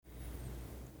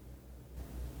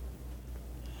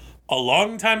A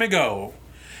long time ago,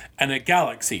 in a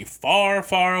galaxy far,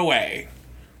 far away,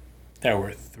 there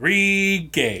were 3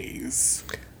 gays.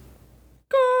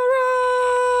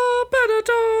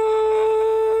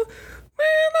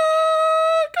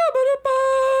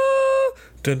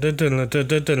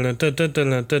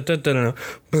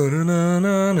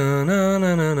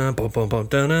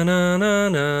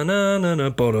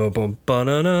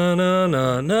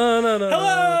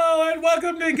 Hello, and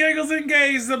welcome to Giggles and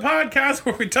Gays, the podcast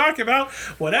where we talk about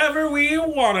whatever we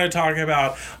want to talk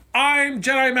about. I'm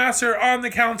Jedi Master on the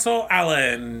Council,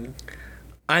 Alan.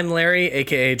 I'm Larry,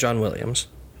 a.k.a. John Williams.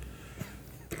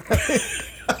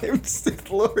 I'm Sith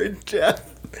Lord Jeff.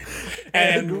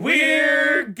 And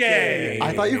we're gay.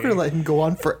 I thought you were going to let him go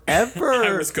on forever.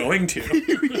 I was going to.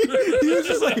 he was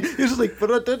just like, I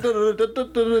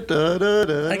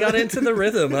got into the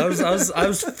rhythm. I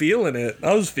was feeling it.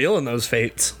 I was feeling those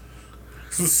fates.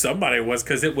 Somebody was,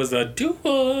 because it was a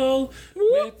duel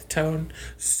with tone.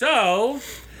 So,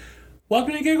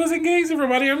 welcome to Giggles and Gays,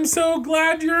 everybody. I'm so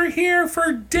glad you're here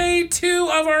for day 2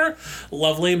 of our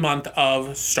lovely month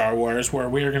of Star Wars, where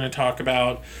we are going to talk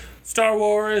about Star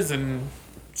Wars and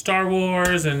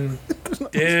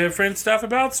different stuff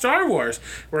about Star Wars.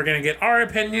 We're going to get our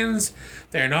opinions.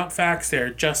 They're not facts, they're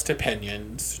just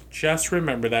opinions. Just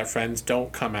remember that, friends.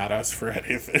 Don't come at us for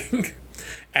anything.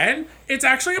 And it's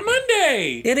actually a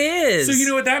Monday. It is. So you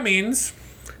know what that means.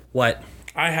 What?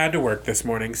 I had to work this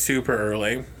morning super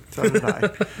early. So did I.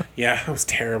 Yeah, it was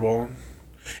terrible.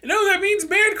 No, that means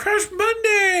Man Crush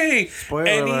Monday. Spoiler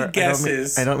Any alert,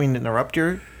 guesses? I don't mean to interrupt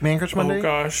your Man Crush Monday. Oh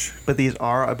gosh. But these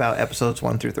are about episodes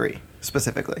 1 through 3,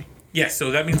 specifically. Yes, so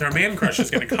that means our Man Crush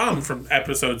is going to come from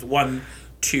episodes 1,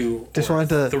 2, Just or wanted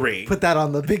to 3. put that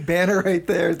on the big banner right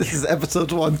there. This is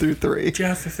episodes 1 through 3.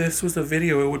 Jeff, if this was a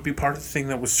video, it would be part of the thing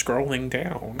that was scrolling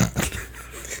down.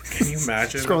 Can you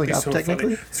imagine? Scrolling That'd be up, so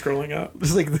technically? funny. Scrolling up.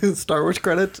 It's like the Star Wars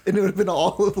credits, and it would have been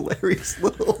all of Larry's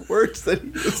little words that he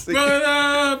was singing.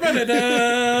 Ba-da,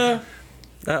 ba-da-da.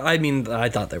 I mean, I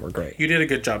thought they were great. You did a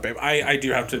good job, babe. I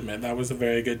do have to admit, that was a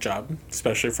very good job,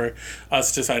 especially for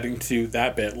us deciding to do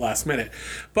that bit last minute.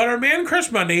 But our Man Crush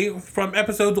Monday from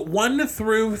episodes 1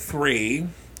 through 3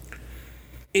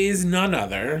 is none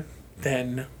other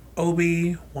than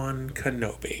Obi-Wan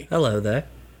Kenobi, Hello there.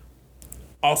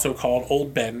 also called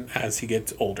Old Ben as he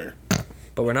gets older.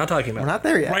 But we're not talking We're about not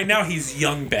there yet. Right now, he's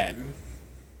young Ben.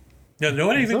 No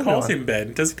one even He's calls Obi-Wan. him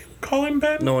Ben. Does he call him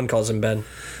Ben? No one calls him Ben.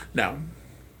 No.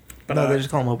 But, No, they just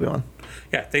call him Obi-Wan.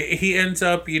 yeah, he ends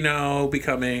up,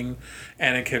 becoming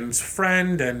Anakin's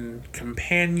friend and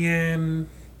companion.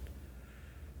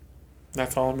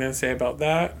 That's all I'm going to say about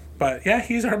that. But yeah,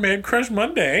 he's our Man Crush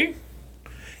Monday.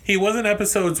 He was in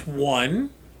episodes 1,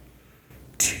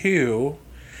 2,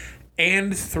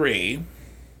 and 3.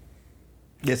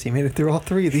 Yes, he made it through all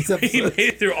 3 of these He episodes. made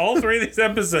it through all 3 of these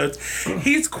episodes.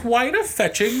 He's quite a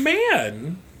fetching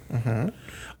man. Mm-hmm.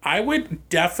 I would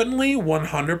definitely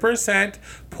 100%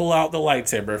 pull out the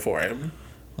lightsaber for him.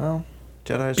 Well,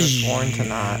 Jedis are born to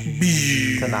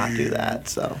not do that,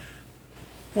 so.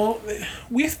 Well, did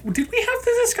we have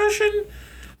this discussion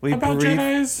about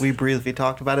Jedis? We briefly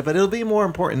talked about it, but it'll be more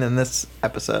important in this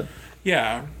episode.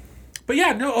 Yeah. But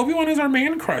yeah, no, Obi-Wan is our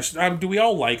man crush. Do we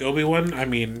all like Obi-Wan? I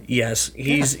mean, Yes,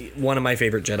 he's one of my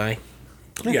favorite Jedi.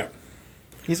 yeah.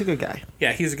 He's a good guy.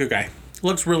 Yeah, he's a good guy.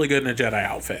 Looks really good in a Jedi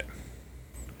outfit.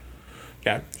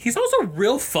 Yeah. He's also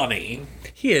real funny.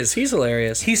 He is. He's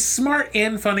hilarious. He's smart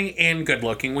and funny and good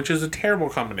looking, which is a terrible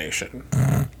combination.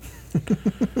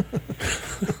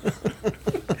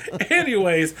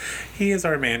 Anyways, he is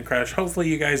our man crush. Hopefully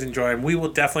you guys enjoy him. We will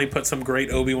definitely put some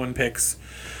great Obi-Wan pics.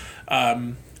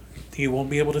 You won't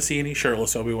be able to see any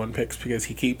shirtless Obi-Wan pics because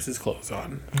he keeps his clothes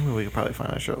on. We could probably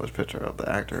find a shirtless picture of the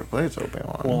actor who plays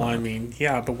Obi-Wan. Well, I mean,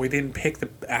 yeah, but we didn't pick the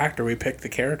actor. We picked the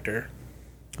character.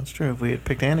 That's true. If we had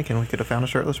picked Anakin, we could have found a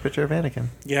shirtless picture of Anakin.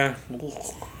 Yeah.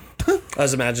 I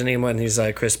was imagining him when he's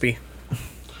crispy.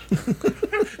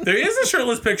 There is a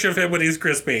shirtless picture of him when he's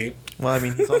crispy. Well, I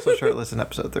mean, he's also shirtless in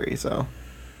episode 3, so.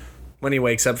 When he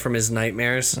wakes up from his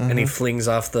nightmares and he flings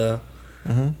off the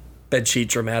bedsheet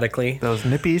dramatically. Those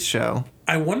nippies show.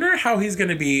 I wonder how he's going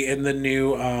to be in the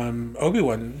new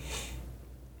Obi-Wan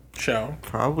show.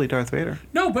 Probably Darth Vader.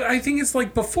 No, but I think it's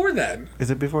like before then.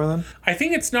 Is it before then? I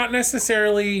think it's not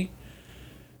necessarily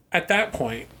at that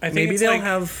point. I think Maybe it's they'll like,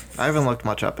 have I haven't looked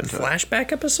much up into it.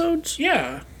 flashback episodes?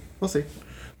 Yeah. We'll see.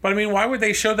 But I mean, why would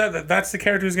they show that that's the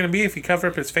character who's going to be if he cover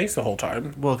up his face the whole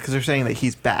time? Well, because they're saying that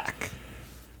he's back.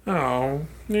 Oh,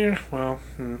 yeah, well.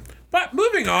 But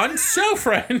moving on, so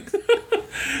friends,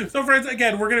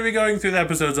 again, we're going to be going through the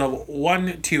episodes of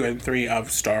 1, 2, and 3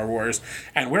 of Star Wars.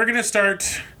 And we're going to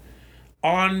start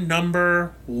on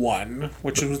number 1,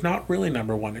 which was not really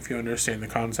number 1 if you understand the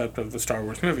concept of the Star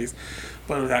Wars movies,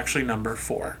 but it was actually number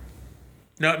 4.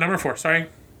 No, number 4, sorry.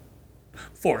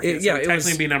 4. It technically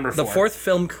was be number 4. the 4th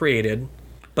film created,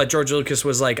 but George Lucas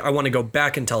was like, I want to go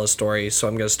back and tell a story, so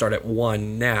I'm going to start at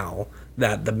 1 now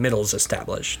that the middle's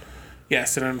established.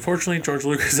 Yes, and unfortunately George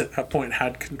Lucas at that point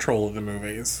had control of the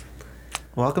movies.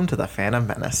 Welcome to the Phantom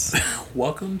Menace.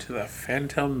 Welcome to the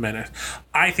Phantom Menace.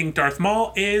 I think Darth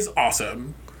Maul is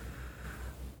awesome.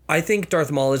 I think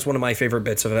Darth Maul is one of my favorite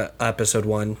bits of episode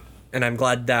 1, and I'm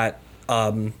glad that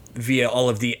via all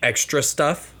of the extra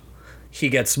stuff, he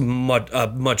gets a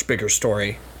much bigger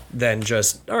story than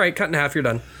just, all right, cut in half, you're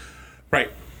done. Right.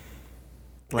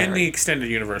 Larry. In the extended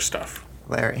universe stuff.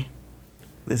 Larry,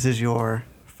 this is your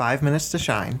 5 minutes to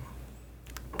shine.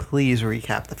 Please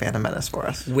recap the Phantom Menace for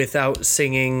us. Without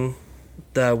singing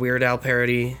the Weird Al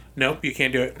parody. Nope, you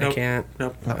can't do it. Nope. I can't.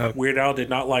 Nope. Oh. Weird Al did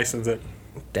not license it.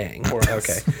 Dang. For us.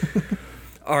 Okay.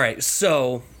 All right.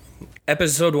 So,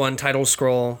 episode 1, title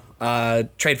scroll.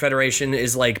 Trade Federation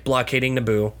is like blockading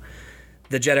Naboo.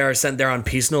 The Jedi are sent there on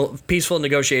peaceful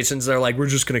negotiations. They're like, we're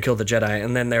just going to kill the Jedi.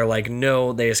 And then they're like,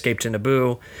 no, they escaped to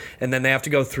Naboo. And then they have to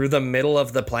go through the middle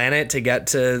of the planet to get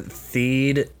to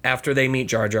Theed. After they meet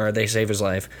Jar Jar, they save his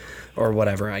life. Or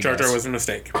whatever, I guess. Jar Jar was a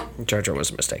mistake. Jar Jar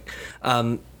was a mistake.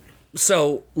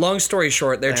 So, long story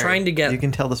short, they're Larry, trying to get You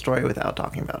can tell the story without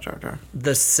talking about Jar Jar.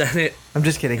 the Senate, I'm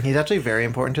just kidding. He's actually very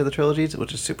important to the trilogies,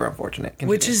 which is super unfortunate. Continue.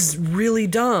 which is really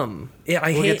dumb. Yeah,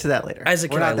 We'll get to that later. As a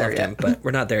kid, We're not I there loved yet. him, but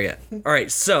we're not there yet. All right,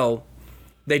 so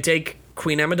they take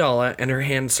Queen Amidala and her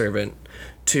handservant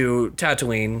to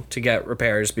Tatooine to get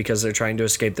repairs because they're trying to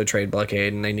escape the trade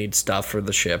blockade and they need stuff for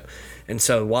the ship. And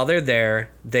so while they're there,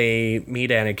 they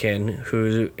meet Anakin,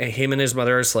 who him and his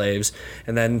mother are slaves.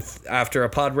 And then after a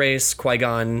pod race,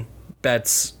 Qui-Gon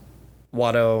bets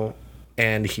Watto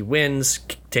and he wins,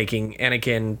 taking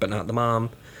Anakin but not the mom.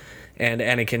 And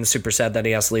Anakin's super sad that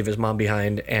he has to leave his mom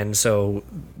behind, and so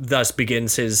thus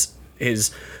begins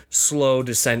his slow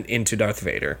descent into Darth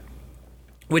Vader.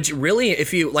 Which really,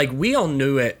 if you like, we all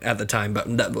knew it at the time, but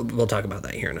we'll talk about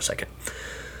that here in a second.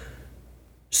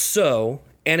 So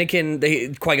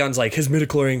Anakin, Qui-Gon's like, his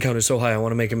midichlorian count is so high, I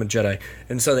want to make him a Jedi.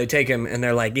 And so they take him, and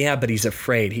they're like, yeah, but he's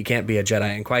afraid, he can't be a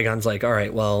Jedi. And Qui-Gon's like, all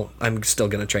right, well, I'm still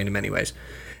gonna train him anyways.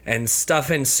 And stuff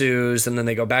ensues, and then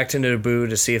they go back to Naboo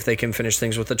to see if they can finish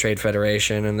things with the Trade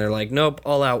Federation, and they're like, nope,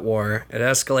 all-out war. It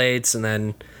escalates, and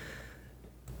then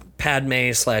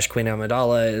Padme/Queen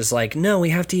Amidala is like, no, we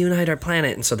have to unite our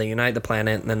planet. And so they unite the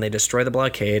planet, and then they destroy the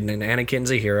blockade, and then Anakin's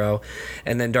a hero.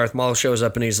 And then Darth Maul shows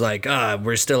up, and he's like,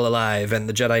 we're still alive, and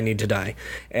the Jedi need to die.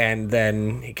 And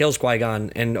then he kills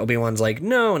Qui-Gon, and Obi-Wan's like,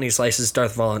 no, and he slices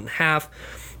Darth Maul in half.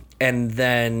 And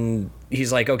then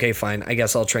he's like, okay, fine, I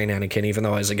guess I'll train Anakin, even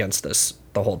though I was against this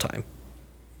the whole time.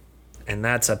 And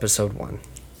that's episode 1.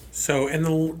 So, in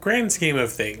the grand scheme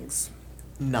of things,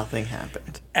 Nothing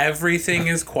happened. everything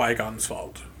is Qui-Gon's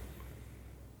fault.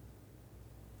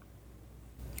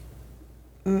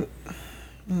 In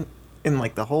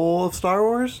like the whole of Star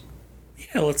Wars?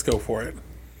 Yeah, let's go for it.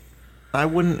 I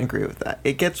wouldn't agree with that.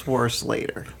 It gets worse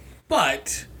later.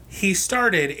 But he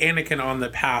started Anakin on the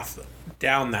path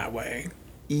down that way.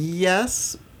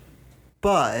 Yes,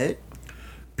 but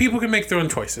People can make their own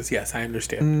choices. Yes, I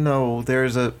understand. no,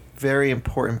 there's a very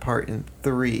important part in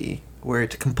 3 where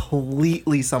it's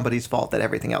completely somebody's fault that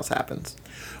everything else happens.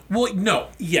 Well, no,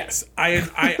 yes,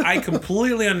 I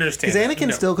completely understand. Because Anakin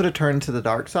No. still could have turned to the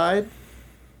dark side,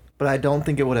 but I don't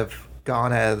think it would have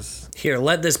gone as Here,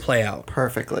 let this play out.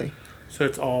 perfectly. So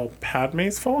it's all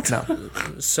Padme's fault. No.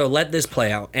 So let this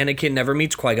play out. Anakin never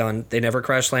meets Qui-Gon. They never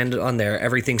crash landed on there.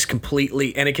 Anakin's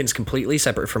completely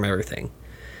separate from everything.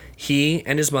 He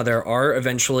and his mother are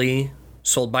eventually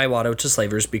sold by Watto to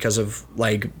slavers because of,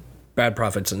 like, bad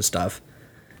profits and stuff.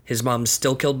 His mom's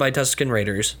still killed by Tusken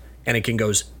Raiders. Anakin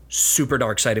goes super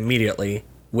dark side immediately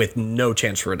with no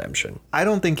chance for redemption. I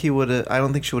don't think she would have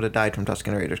died from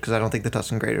Tusken Raiders because I don't think the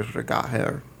Tusken Raiders would have got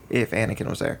her if Anakin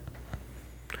was there.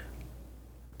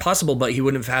 Possible, but he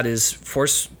wouldn't have had his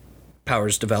force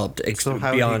powers developed So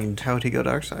beyond... how would he go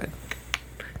dark side?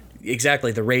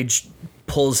 Exactly, the rage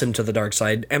pulls him to the dark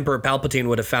side. Emperor Palpatine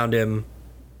would have found him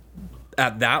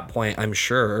at that point, I'm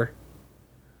sure.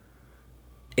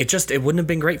 It wouldn't have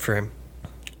been great for him.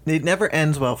 It never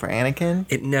ends well for Anakin,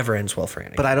 It never ends well for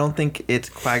Anakin. but I don't think it's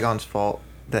Qui-Gon's fault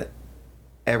that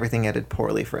everything ended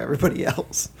poorly for everybody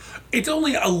else. It's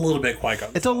only a little bit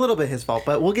Qui-Gon. It's a little bit his fault,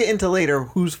 but we'll get into later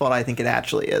whose fault I think it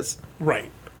actually is. Right.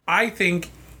 I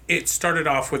think it started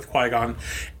off with Qui-Gon.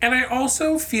 And I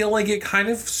also feel like it kind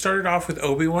of started off with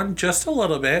Obi-Wan just a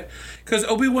little bit. Because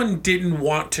Obi-Wan didn't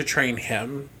want to train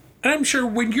him. And I'm sure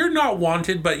when you're not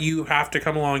wanted, but you have to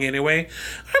come along anyway,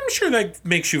 I'm sure that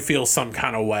makes you feel some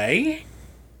kind of way.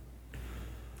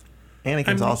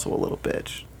 Anakin's also a little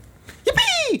bitch.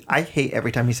 Yippee! I hate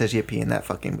every time he says yippee in that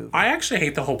fucking movie. I actually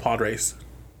hate the whole pod race.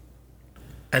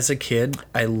 As a kid,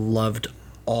 I loved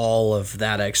all of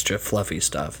that extra fluffy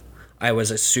stuff. I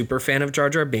was a super fan of Jar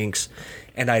Jar Binks,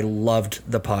 and I loved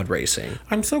the pod racing.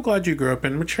 I'm so glad you grew up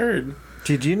and matured.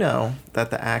 Did you know that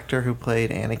the actor who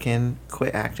played Anakin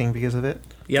quit acting because of it?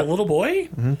 Yep. The little boy?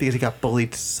 Because he got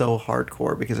bullied so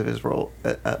hardcore because of his role,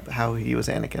 how he was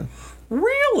Anakin.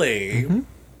 Really?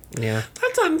 Yeah.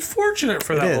 That's unfortunate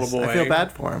for that It little is. boy. I feel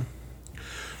bad for him.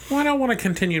 Well, I don't want to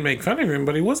continue to make fun of him,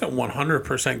 but he wasn't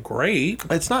 100% great.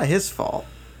 It's not his fault.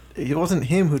 It wasn't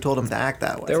him who told him to act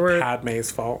that way. There were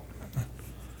Padme's fault.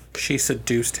 She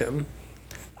seduced him.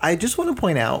 I just want to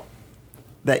point out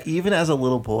that even as a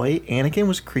little boy, Anakin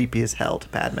was creepy as hell to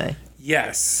Padme.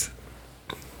 Yes.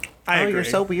 I agree. You're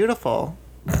so beautiful.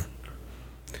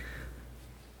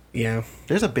 yeah.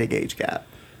 There's a big age gap.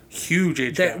 Huge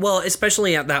age gap. Well,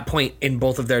 especially at that point in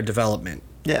both of their development.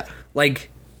 Yeah.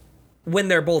 Like when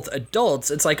they're both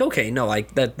adults, it's like, okay, no,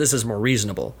 like that this is more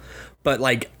reasonable. But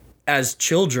like as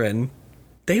children,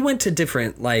 they went to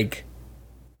different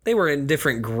they were in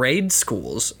different grade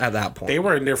schools at that point. They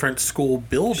were in different school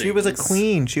buildings. She was a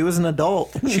queen. She was an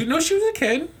adult. She was a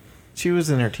kid. She was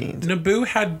in her teens. Naboo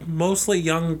had mostly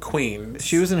young queens.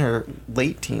 She was in her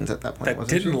late teens at that point, That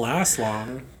wasn't didn't she? last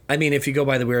long. I mean, if you go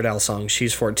by the Weird Al song,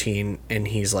 she's 14 and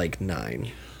he's like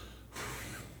 9.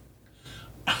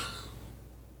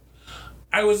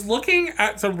 I was looking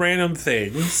at some random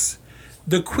things.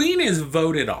 The queen is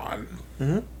voted on.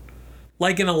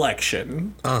 Like an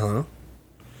election. Uh-huh.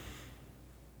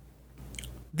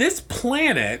 This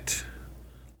planet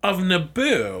of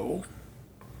Naboo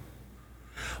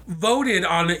voted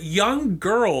on young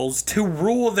girls to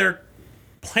rule their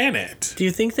planet. Do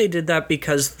you think they did that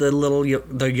because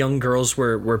the young girls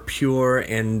were pure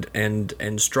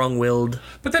and strong-willed?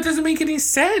 But that doesn't make any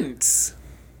sense.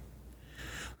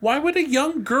 Why would a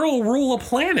young girl rule a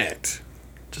planet?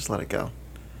 Just let it go.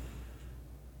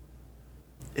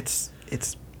 It's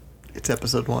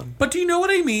episode 1. But do you know what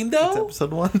I mean, It's though?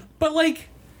 episode 1. But, like,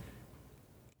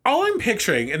 all I'm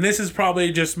picturing, and this is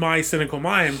probably just my cynical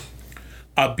mind,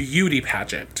 a beauty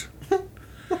pageant.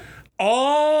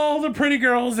 All the pretty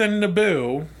girls in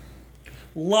Naboo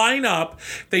line up.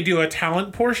 They do a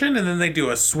talent portion, and then they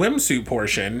do a swimsuit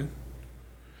portion.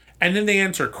 And then they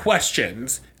answer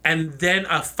questions, and then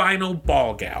a final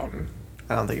ball gown.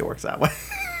 I don't think it works that way.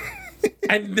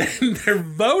 And then they're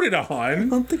voted on I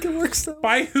don't think it works that way.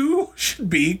 by who should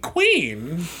be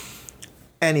queen.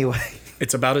 Anyway,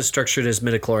 It's about as structured as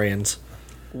midichlorians.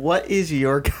 what is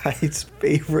your guys'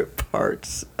 favorite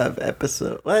parts of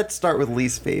episode? Let's start with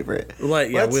least favorite.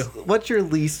 What's your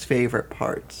least favorite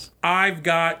parts? I've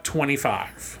got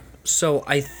 25. So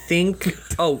I think...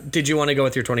 Oh, did you want to go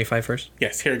with your 25 first?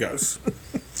 Yes, here it goes.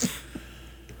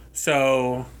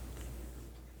 So,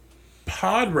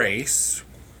 pod race.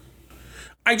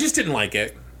 I just didn't like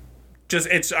it.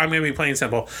 I'm gonna be plain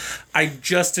simple. I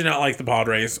just did not like the pod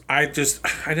race. I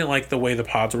didn't like the way the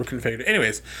pods were configured.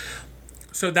 Anyways,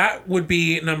 so that would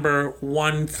be number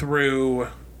 1 through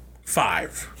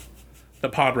 5. The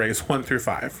pod race 1 through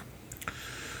 5.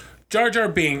 Jar Jar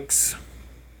Binks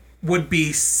would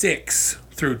be 6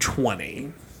 through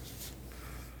 20.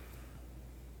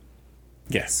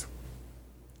 Yes.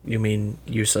 You mean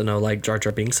you said no like Jar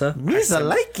Jar Binksa? He's a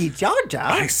likey Jar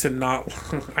Jar. I said not.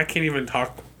 I can't even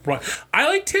talk. I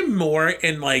liked him more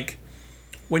in like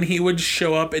when he would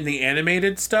show up in the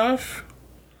animated stuff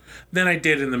than I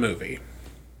did in the movie.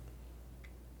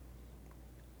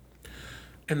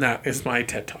 And that is my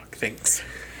TED Talk. Thanks.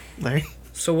 Larry?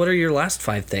 So what are your last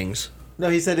 5 things? No,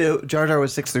 he said Jar Jar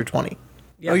was 6 through 20.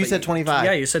 Yeah, Oh, you but said 25.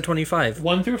 Yeah, you said 25.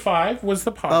 1 through 5 was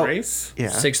the pod Oh. race. Yeah.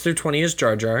 6 through 20 is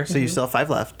Jar Jar. So you still have 5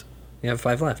 left. You have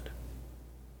 5 left.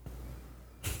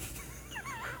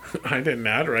 I didn't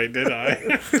add right, did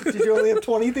I? Did you only have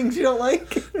 20 things you don't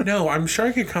like? No, I'm sure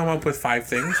I could come up with 5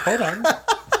 things. Hold on.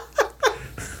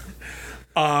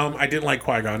 I didn't like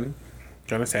Qui-Gon.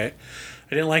 Gonna say it.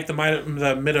 I didn't like the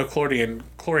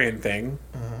midichlorian thing.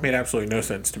 Made absolutely no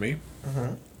sense to me.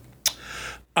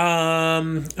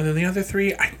 And then the other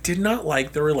 3, I did not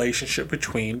like the relationship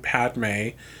between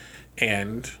Padme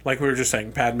and, like we were just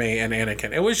saying, Padme and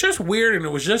Anakin. It was just weird and it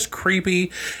was just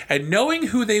creepy. And knowing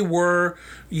who they were,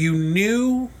 you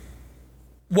knew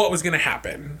what was going to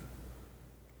happen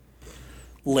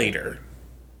later.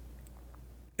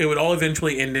 It would all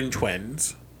eventually end in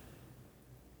twins.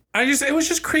 It was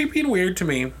just creepy and weird to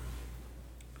me.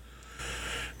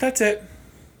 That's it.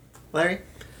 Larry?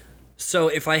 So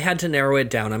if I had to narrow it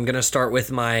down, I'm going to start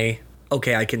with my,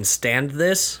 okay, I can stand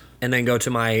this, and then go to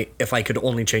my, if I could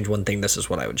only change one thing, this is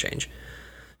what I would change.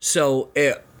 So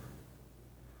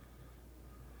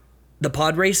the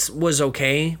pod race was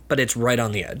okay, but it's right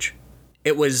on the edge.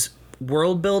 It was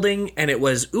world building, and it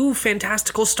was, ooh,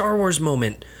 fantastical Star Wars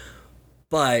moment.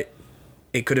 But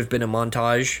it could have been a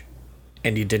montage,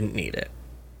 and you didn't need it.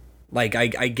 Like,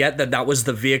 I get that was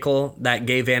the vehicle that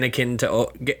gave Anakin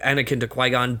to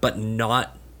Qui-Gon, but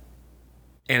not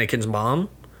Anakin's mom.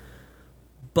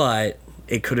 But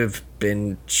it could have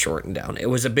been shortened down. It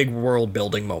was a big world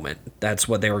building moment. That's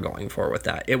what they were going for with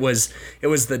that. It was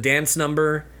the dance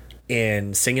number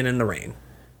in Singing in the Rain.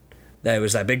 That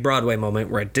was that big Broadway moment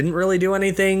where it didn't really do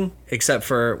anything except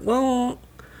for, well,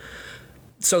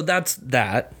 so that's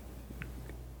that.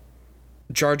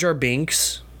 Jar Jar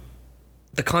Binks.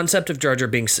 The concept of Jar Jar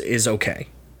Binks is okay.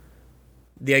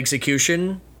 The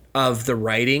execution of the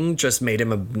writing just made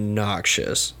him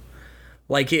obnoxious.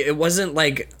 Like, it wasn't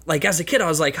like as a kid, I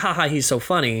was like, haha, he's so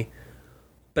funny.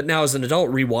 But now as an adult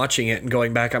rewatching it and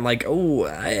going back, I'm like, oh,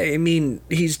 I mean,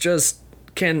 he's just,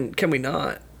 can we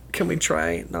not? Can we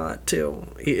try not to?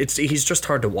 He's just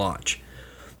hard to watch.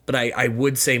 But I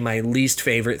would say my least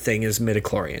favorite thing is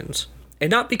midichlorians. And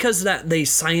not because that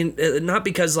not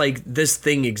because like this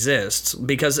thing exists,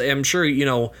 because I'm sure, you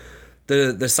know,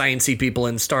 the sciencey people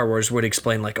in Star Wars would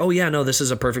explain like, oh yeah, no, this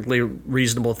is a perfectly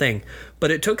reasonable thing.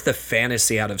 But it took the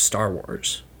fantasy out of Star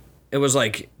Wars. It was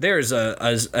like, there's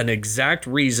an exact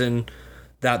reason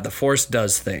that the Force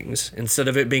does things. Instead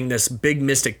of it being this big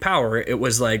mystic power, it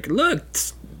was like, look,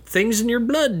 things in your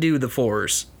blood do the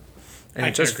Force. And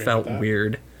it just felt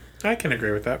weird. I can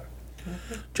agree with that.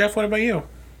 Jeff, what about you?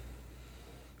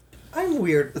 I'm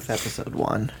weird with episode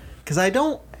 1. Because I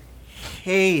don't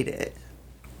hate it.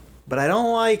 But I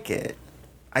don't like it.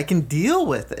 I can deal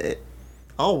with it.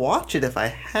 I'll watch it if I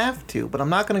have to, but I'm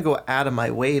not going to go out of my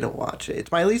way to watch it.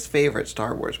 It's my least favorite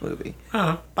Star Wars movie.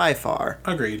 By far.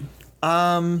 Agreed.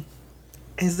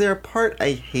 Is there a part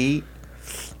I hate?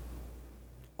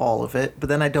 All of it, but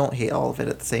then I don't hate all of it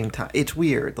at the same time. It's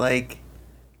weird. Like,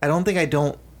 I don't think I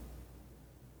don't...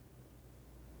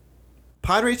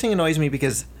 Pod racing annoys me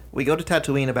because we go to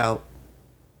Tatooine about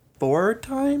 4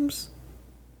 times?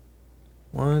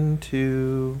 1,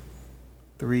 2,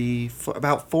 3, 4,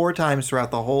 about 4 times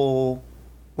throughout the whole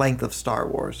length of Star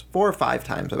Wars. 4 or 5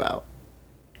 times about.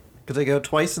 Because I go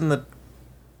twice in the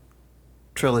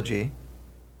trilogy,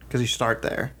 because you start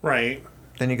there. Right.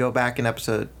 Then you go back in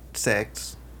episode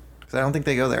 6, because I don't think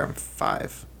they go there in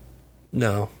 5.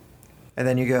 No. And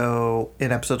then you go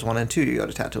in episodes 1 and 2, you go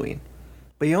to Tatooine.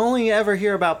 But you only ever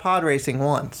hear about pod racing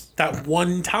once. That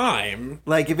one time.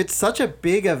 Like, if it's such a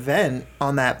big event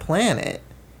on that planet,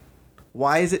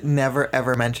 why is it never,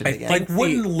 ever mentioned again? Like,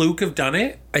 wouldn't Luke have done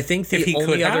it? I think the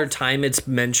only other time it's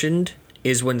mentioned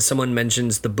is when someone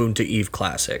mentions the Boonta Eve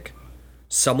Classic.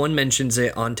 Someone mentions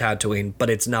it on Tatooine, but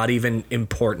it's not even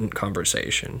important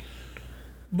conversation.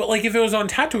 But, like, if it was on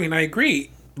Tatooine, I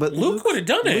agree. But Luke would have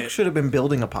done it. Luke should have been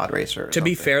building a pod racer. To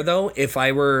be fair, though, if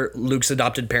I were Luke's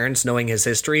adopted parents, knowing his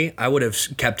history, I would have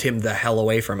kept him the hell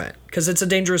away from it. Because it's a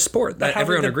dangerous sport. That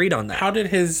everyone agreed on that. How did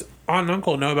his aunt and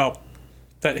uncle know about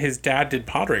that his dad did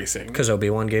pod racing? Because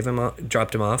Obi-Wan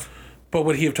dropped him off. But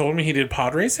would he have told me he did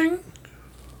pod racing?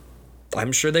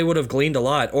 I'm sure they would have gleaned a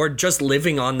lot. Or just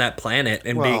living on that planet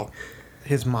and being...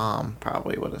 his mom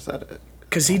probably would have said it.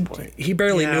 Because he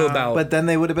barely knew about... But then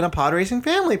they would have been a pod racing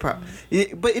family. But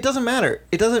it doesn't matter.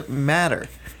 It doesn't matter.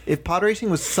 If pod racing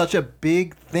was such a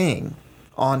big thing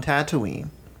on Tatooine,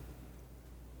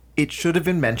 it should have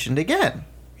been mentioned again.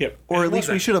 Yep. Or at least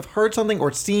we should have heard something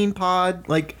or seen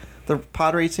the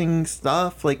pod racing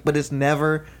stuff. But it's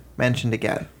never mentioned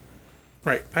again.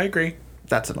 Right. I agree.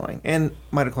 That's annoying. And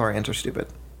midichlorians are stupid.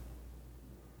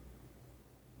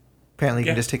 Apparently you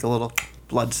can just take a little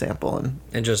blood sample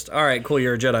and just, all right, cool,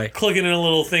 you're a Jedi. Clicking in a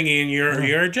little thingy and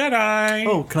you're a Jedi.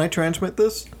 Oh, can I transmit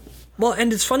this? Well,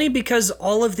 and it's funny because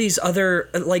all of these other,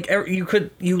 like,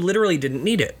 you literally didn't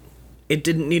need it. It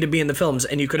didn't need to be in the films,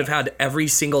 and you could have had every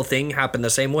single thing happen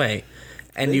the same way.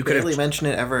 And you could barely mention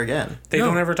it ever again. They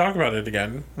don't ever talk about it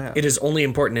again. Yeah. It is only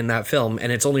important in that film,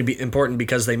 and it's only important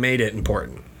because they made it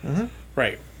important. Mm-hmm.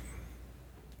 Right.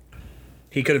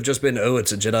 He could have just been,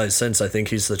 it's a Jedi sense, I think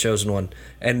he's the chosen one.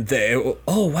 And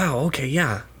wow, okay,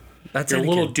 yeah. That's Your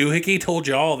little doohickey told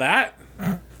you all that?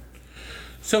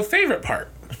 So, favorite part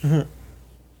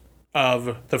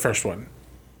of the first one?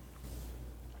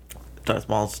 Darth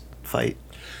Maul's fight.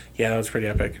 Yeah, that was pretty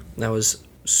epic. That was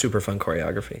super fun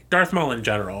choreography. Darth Maul in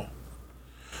general.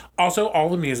 Also, all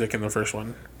the music in the first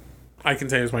one, I can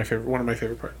say is one of my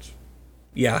favorite parts.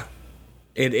 Yeah.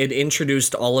 It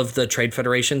introduced all of the Trade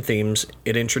Federation themes.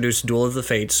 It introduced Duel of the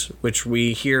Fates, which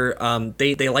we hear.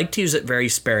 They like to use it very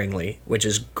sparingly, which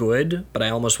is good, but I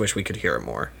almost wish we could hear it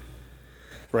more.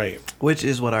 Right. Which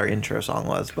is what our intro song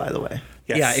was, by the way.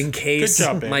 Yes. Yeah, in case Good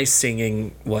job, babe. my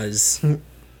singing was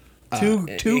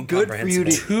Too good for you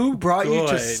to Too brought you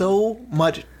to good. so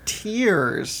much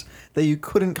tears that you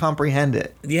couldn't comprehend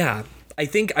it. yeah. I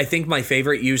think my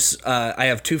favorite use. I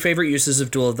have two favorite uses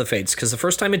of Duel of the Fates because the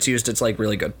first time it's used, it's like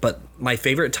really good. But my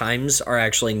favorite times are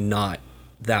actually not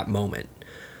that moment.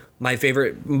 My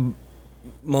favorite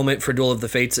moment for Duel of the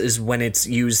Fates is when it's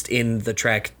used in the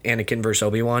track Anakin vs.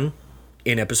 Obi-Wan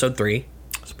in Episode 3.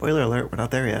 Spoiler alert, we're not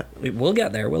there yet. We'll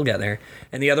get there.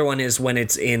 And the other one is when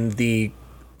it's in the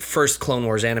first Clone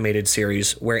Wars animated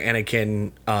series where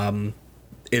Anakin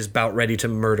is about ready to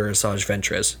murder Asajj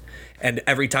Ventress. And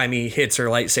every time he hits her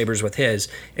lightsabers with his,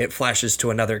 it flashes to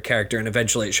another character, and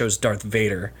eventually it shows Darth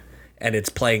Vader. And it's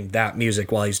playing that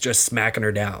music while he's just smacking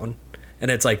her down. And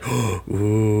it's like,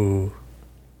 ooh.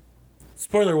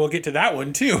 Spoiler, we'll get to that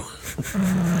one too.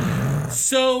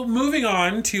 So, moving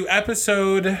on to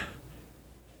episode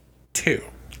 2.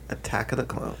 Attack of the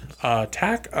Clones.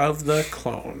 Attack of the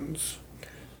Clones.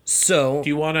 So, Do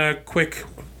you want a quick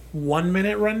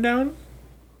 1-minute rundown?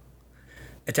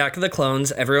 Attack of the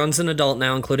Clones, everyone's an adult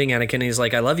now, including Anakin. He's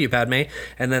like, I love you, Padme.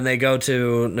 And then they go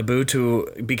to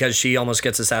Naboo because she almost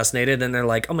gets assassinated, and they're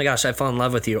like, oh my gosh, I fall in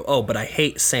love with you. Oh, but I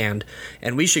hate sand,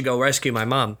 and we should go rescue my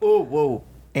mom. Oh, whoa.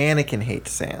 Anakin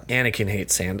hates sand. Anakin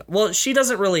hates sand. Well, she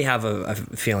doesn't really have a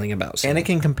feeling about sand.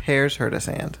 Anakin compares her to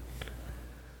sand.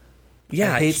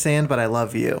 Yeah, I hate sand, but I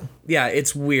love you. yeah,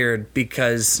 it's weird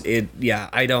because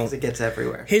I don't. It gets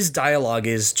everywhere. His dialogue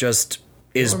is just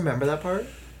Remember that part?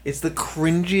 It's the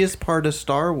cringiest part of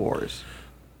Star Wars.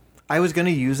 I was going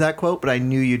to use that quote, but I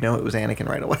knew you'd know it was Anakin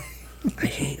right away. I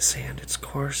hate sand. It's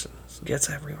coarse. It gets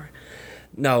everywhere.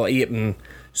 No,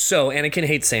 so Anakin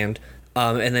hates sand.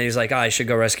 And then he's like, I should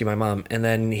go rescue my mom. And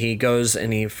then he goes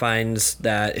and he finds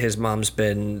that his mom's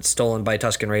been stolen by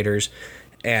Tusken Raiders.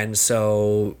 And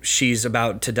so she's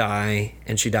about to die,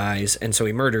 and she dies. And so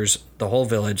he murders the whole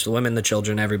village, the women, the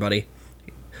children, everybody.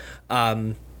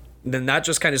 Then that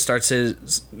just kind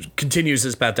of continues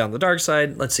his path down the dark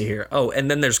side. Let's see here. Oh, and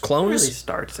then there's clones Really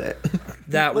starts it.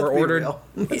 that were Let's be ordered. real.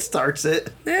 It starts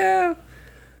it. Yeah.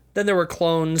 Then there were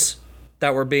clones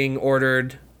that were being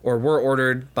ordered or were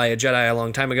ordered by a Jedi a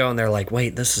long time ago, and they're like,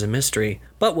 wait, this is a mystery.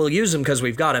 But we'll use him because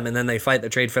we've got him. And then they fight the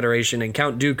Trade Federation, and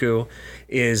Count Dooku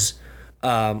is...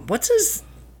 what's his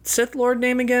Sith Lord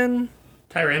name again?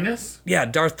 Tyrannus? Yeah,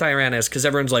 Darth Tyrannus, because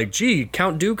everyone's like, gee,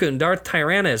 Count Dooku and Darth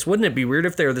Tyrannus. Wouldn't it be weird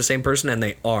if they were the same person? And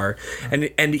they are.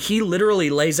 And he literally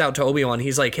lays out to Obi-Wan,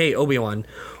 he's like, hey, Obi-Wan,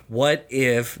 what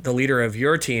if the leader of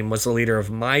your team was the leader of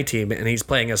my team, and he's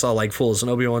playing us all like fools? And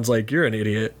Obi-Wan's like, you're an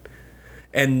idiot.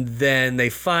 And then they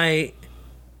fight,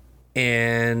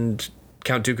 and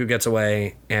Count Dooku gets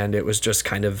away, and it was just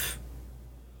kind of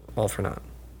all for naught.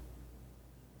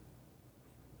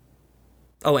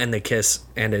 Oh, and they kiss,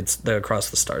 and it's the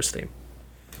Across the Stars theme.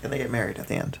 And they get married at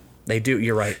the end. They do.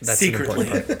 You're right. That's Secretly.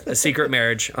 an important part. A secret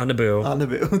marriage on Naboo. On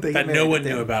Naboo. They That get married no at one the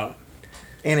knew end. about.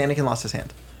 And Anakin lost his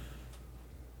hand.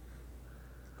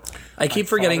 I keep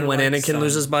forgetting father, when my Anakin son.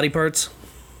 loses body parts.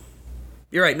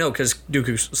 You're right. No, because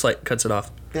Dooku cuts it off.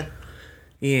 Yeah.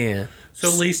 Yeah. So,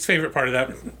 least favorite part of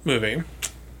that movie.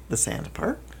 The sand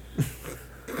part.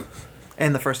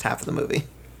 And the first half of the movie.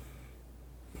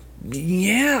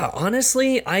 Yeah.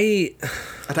 Honestly,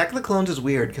 Attack of the Clones is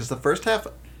weird because the first half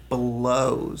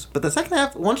blows. But the second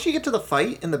half, once you get to the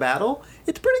fight in the battle,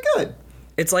 it's pretty good.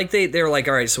 it's like they're like,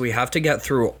 all right, so we have to get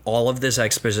through all of this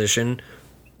exposition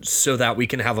so that we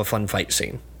can have a fun fight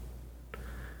scene.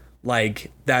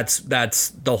 Like that's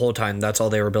the whole time. That's all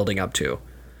they were building up to.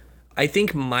 I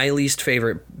think my least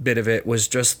favorite bit of it was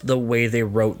just the way they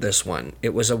wrote this one.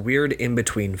 It was a weird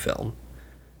in-between film.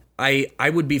 I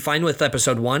would be fine with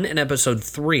episode 1 and episode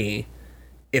 3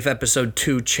 if episode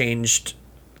 2 changed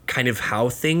kind of how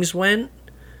things went.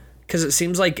 Because it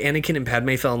seems like Anakin and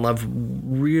Padme fell in love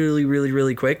really, really,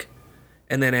 really quick.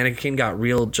 And then Anakin got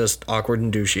real just awkward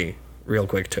and douchey real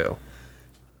quick too.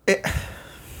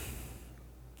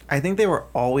 I think they were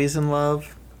always in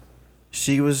love.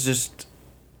 She was just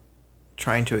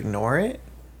trying to ignore it.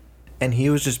 And he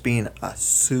was just being a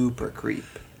super creep.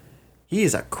 He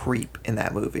is a creep in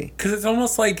that movie. Because it's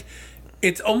almost like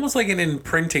an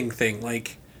imprinting thing.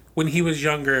 Like when he was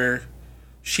younger,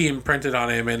 she imprinted on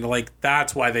him, and like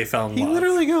that's why they fell in He love.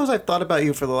 literally goes, I've thought about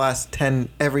you for the last 10,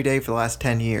 every day for the last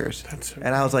 10 years. That's so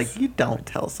and I was like, you don't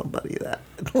tell somebody that.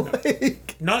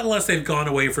 Like, Not unless they've gone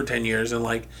away for 10 years and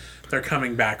like they're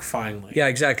coming back finally. Yeah,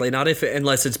 exactly. Not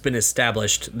unless it's been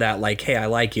established that, like, hey, I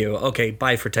like you. Okay,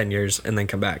 bye for 10 years and then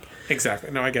come back. Exactly.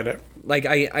 No, I get it. Like,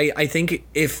 I think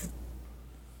if...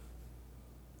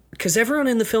 Because everyone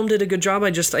in the film did a good job.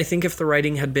 I think if the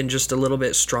writing had been just a little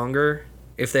bit stronger,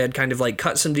 if they had kind of, like,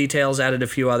 cut some details, added a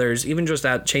few others, even just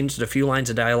changed a few lines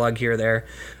of dialogue here or there,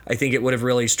 I think it would have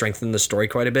really strengthened the story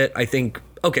quite a bit. I think...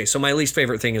 Okay, so my least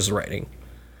favorite thing is the writing.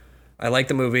 I like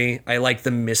the movie. I like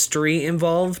the mystery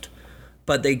involved,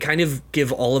 but they kind of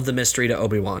give all of the mystery to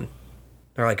Obi-Wan.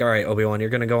 They're like, all right, Obi-Wan, you're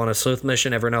going to go on a sleuth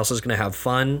mission. Everyone else is going to have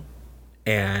fun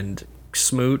and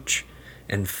smooch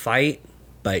and fight,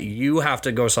 but you have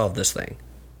to go solve this thing.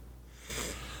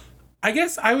 I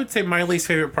guess I would say my least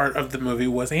favorite part of the movie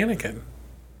was Anakin.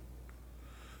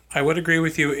 I would agree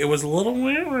with you. It was a little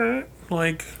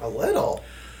like... A little?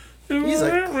 He's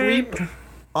a creep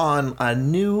on a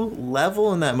new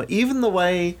level in that movie. Even the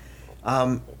way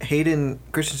Hayden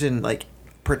Christensen, like,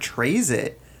 portrays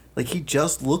it. Like, he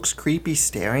just looks creepy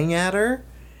staring at her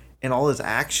and all his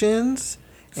actions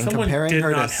and someone comparing did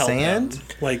her to not help sand. him.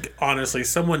 Like, honestly,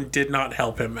 someone did not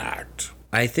help him act.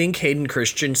 I think Hayden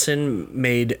Christensen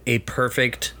made a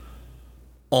perfect,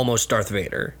 almost Darth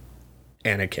Vader,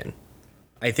 Anakin.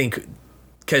 I think,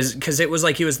 because it was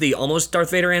like he was the almost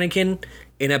Darth Vader Anakin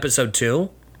in episode 2,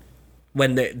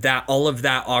 when all of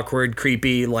that awkward,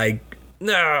 creepy, like,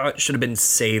 no, it should have been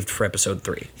saved for episode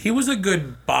 3. He was a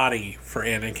good body for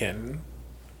Anakin.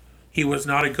 He was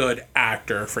not a good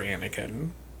actor for Anakin.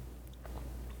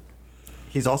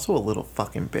 He's also a little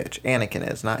fucking bitch.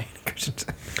 Anakin is, not Hayden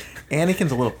Christensen.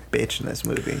 Anakin's a little bitch in this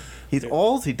movie.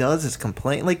 All he does is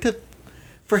complain. Like,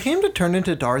 for him to turn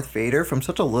into Darth Vader from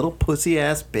such a little pussy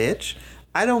ass bitch,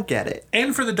 I don't get it.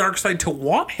 And for the dark side to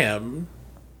want him.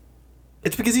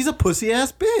 It's because he's a pussy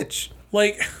ass bitch.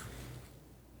 Like,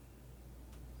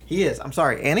 he is. I'm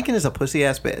sorry. Anakin is a pussy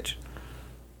ass bitch.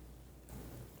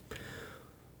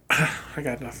 I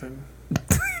got nothing.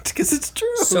 It's because it's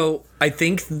true. So I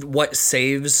think what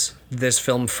saves this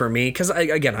film for me, because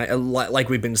like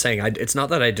we've been saying, it's not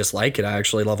that I dislike it. I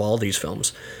actually love all these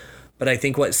films. But I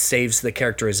think what saves the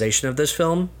characterization of this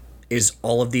film is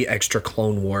all of the extra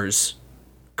Clone Wars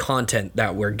content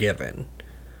that we're given,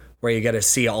 where you get to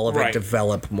see all of it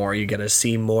develop more. You get to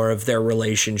see more of their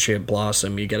relationship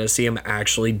blossom. You get to see them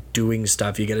actually doing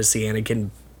stuff. You get to see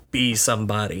Anakin be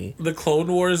somebody. The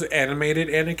Clone Wars animated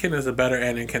Anakin is a better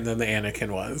Anakin than the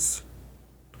Anakin was.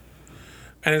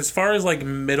 And as far as, like,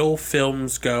 middle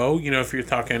films go, you know, if you're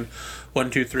talking 1,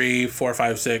 2, 3, 4,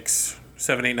 5, 6,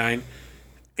 7, 8, 9,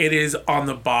 it is on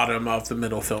the bottom of the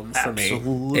middle films for me.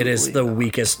 Absolutely. It is the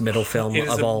weakest middle film It is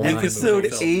of the all time. weakest Episode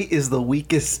middle film. 8 is the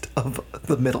weakest of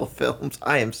the middle films.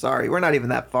 I am sorry. We're not even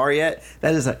that far yet.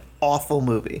 That is an awful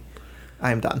movie.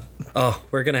 I am done. Oh,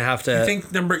 we're gonna have to.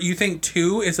 You think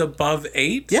 2 is above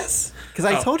 8? Yes, because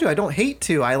I told you I don't hate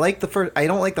 2. I like the first. I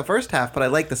don't like the first half, but I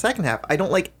like the second half. I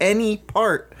don't like any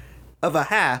part of a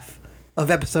half of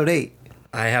episode 8.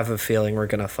 I have a feeling we're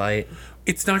gonna fight.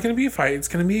 It's not going to be a fight. It's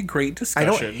going to be a great I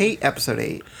discussion. don't hate episode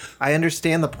 8. I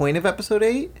understand the point of episode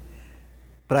 8,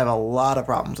 but I have a lot of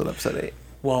problems with episode 8.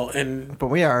 Well, in But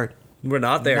we're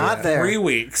not there. not yet. there. 3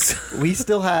 weeks. We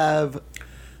still have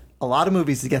a lot of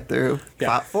movies to get through.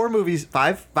 Yeah. Five movies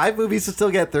to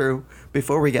still get through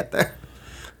before we get there.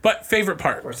 But favorite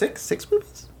part? Or six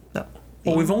movies? No,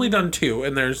 Well, we've only done 2,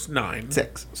 and there's 9.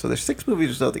 6. So there's 6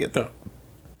 movies still to get through.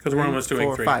 Because we're almost doing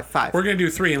 4, 3. 5. We're going to do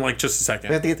 3 in, like, just a We have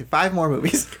second. to get through 5 more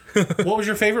movies. What was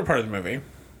your favorite part of the movie?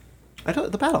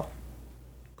 The battle.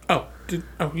 Oh,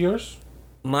 yours?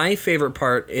 My favorite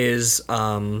part is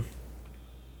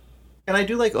And I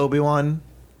do like Obi-Wan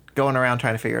going around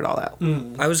trying to figure it all out.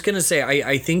 I was gonna say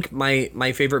I think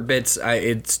my favorite bits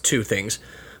it's 2 things.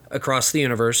 Across the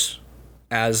Universe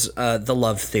as the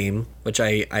love theme, which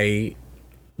I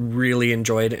really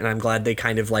enjoyed, and I'm glad they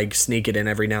kind of like sneak it in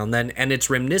every now and then, and it's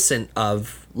reminiscent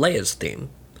of Leia's theme.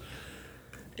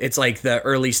 It's like the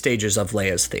early stages of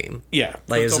Leia's theme. Yeah.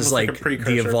 So Leia's it's is almost like a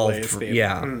precursor the of evolved Leia's theme.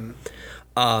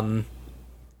 yeah.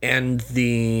 And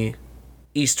the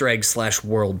Easter egg /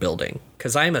 world building,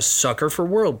 because I'm a sucker for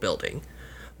world building.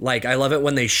 Like, I love it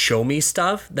when they show me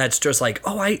stuff that's just like,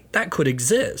 oh, that could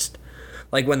exist.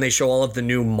 Like when they show all of the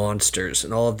new monsters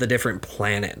and all of the different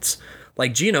planets.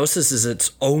 Like, Geonosis is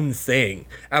its own thing.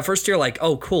 At first you're like,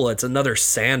 oh, cool, it's another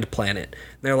sand planet.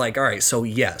 And they're like, all right, so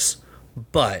yes,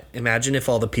 but imagine if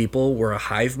all the people were a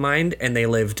hive mind and they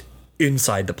lived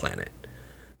inside the planet.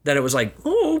 Then it was like,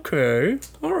 oh, okay,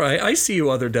 all right, I see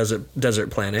you, other desert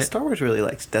planet. Star Wars really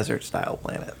likes desert-style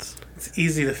planets. It's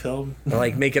easy to film.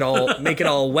 Like, make it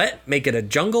all wet, make it a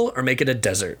jungle, or make it a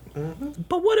desert. Mm-hmm.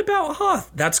 But what about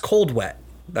Hoth? That's cold wet.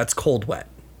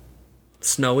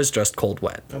 Snow is just cold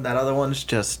wet. And that other one's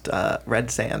just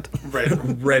red sand.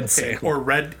 Red sand. or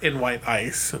red and white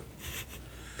ice.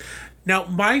 Now,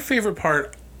 my favorite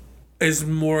part is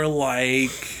more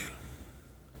like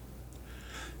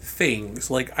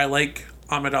things. Like, I like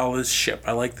Amidala's ship.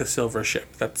 I like the silver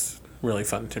ship. That's really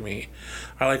fun to me.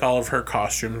 I like all of her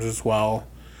costumes as well.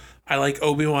 I like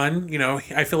Obi-Wan. You know,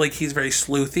 I feel like he's very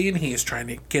sleuthy and he's trying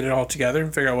to get it all together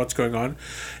and figure out what's going on.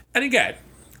 And again,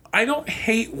 I don't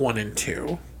hate 1 and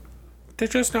 2. They're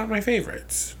just not my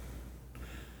favorites.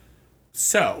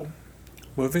 So,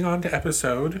 moving on to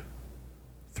episode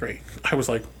 3. I was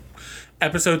like,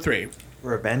 episode 3.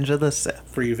 Revenge of the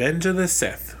Sith. Revenge of the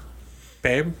Sith.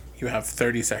 Babe, you have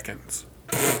 30 seconds.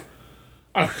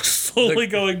 I'm slowly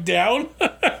going down.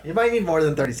 You might need more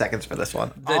than 30 seconds for this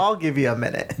one. I'll give you a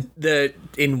minute.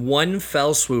 In one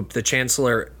fell swoop, the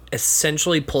Chancellor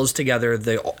essentially pulls together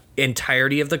the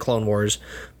entirety of the Clone Wars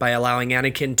by allowing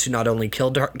Anakin to not only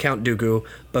kill Count Dooku,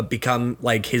 but become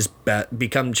like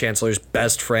become Chancellor's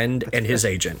best friend and his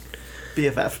agent.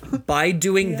 BFF. By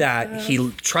doing that,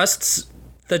 he trusts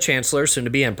the Chancellor, soon to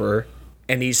be Emperor,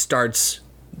 and he starts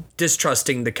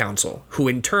distrusting the Council, who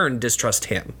in turn distrust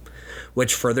him,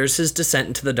 which furthers his descent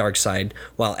into the dark side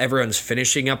while everyone's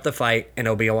finishing up the fight and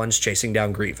Obi-Wan's chasing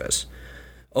down Grievous.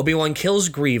 Obi-Wan kills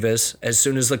Grievous as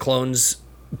soon as the clones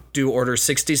do Order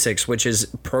 66, which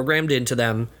is programmed into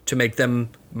them to make them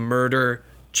murder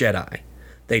Jedi.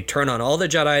 They turn on all the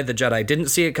Jedi didn't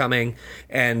see it coming,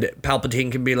 and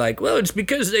Palpatine can be like, well, it's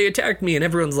because they attacked me, and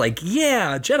everyone's like,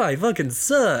 yeah, Jedi fucking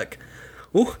suck.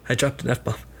 Ooh, I dropped an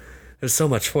F-bomb. There's so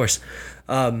much force.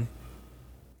 And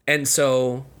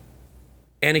so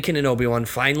Anakin and Obi-Wan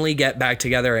finally get back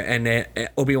together, and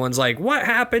Obi-Wan's like, what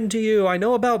happened to you? I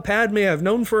know about Padme. I've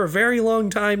known for a very long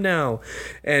time now.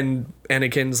 And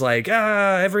Anakin's like,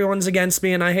 everyone's against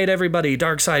me, and I hate everybody.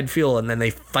 Dark side fuel. And then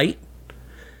they fight.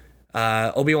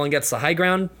 Obi-Wan gets the high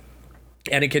ground.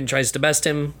 Anakin tries to best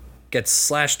him, gets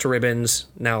slashed to ribbons.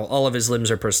 Now all of his limbs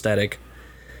are prosthetic.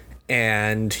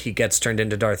 And he gets turned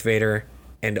into Darth Vader.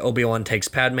 And Obi-Wan takes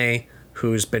Padme,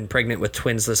 who's been pregnant with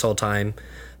twins this whole time.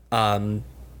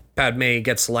 Padme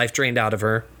gets life drained out of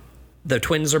her. The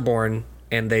twins are born,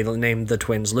 and they name the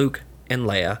twins Luke and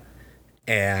Leia.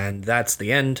 And that's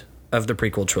the end of the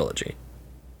prequel trilogy.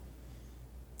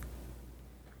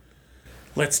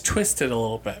 Let's twist it a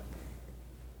little bit.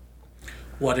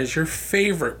 What is your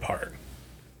favorite part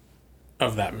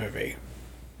of that movie?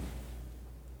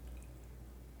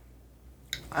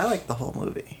 I like the whole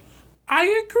movie. I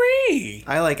agree.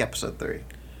 I like episode 3.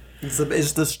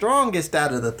 It's the strongest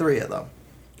out of the 3 of them.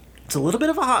 It's a little bit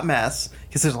of a hot mess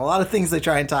because there's a lot of things they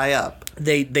try and tie up.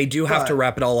 They do have to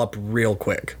wrap it all up real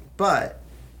quick. But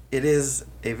it is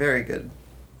a very good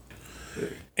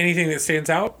movie. Anything that stands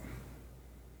out?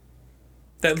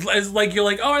 That is like you're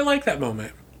like, oh, I like that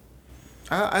moment.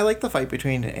 I like the fight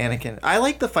between Anakin. I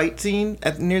like the fight scene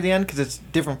near the end because it's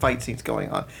different fight scenes going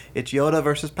on. It's Yoda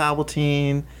versus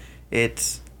Palpatine.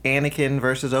 It's Anakin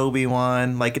versus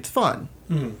Obi-Wan. Like, it's fun.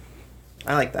 Mm-hmm.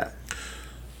 I like that.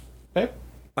 Okay.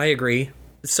 I agree.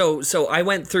 So I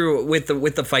went through with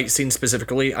the fight scene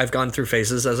specifically. I've gone through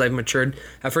phases as I've matured.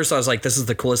 At first I was like, this is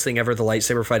the coolest thing ever. The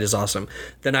lightsaber fight is awesome.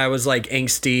 Then I was like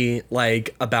angsty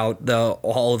like about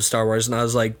all of Star Wars, and I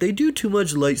was like, they do too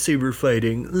much lightsaber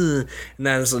fighting. Ugh. And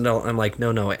then as an adult, I'm like,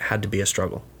 no, it had to be a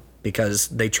struggle because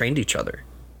they trained each other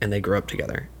and they grew up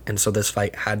together, and so this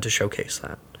fight had to showcase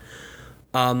that.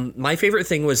 My favorite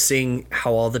thing was seeing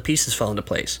how all the pieces fell into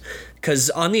place. Because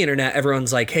on the internet,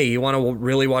 everyone's like, hey, you want to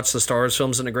really watch the Star Wars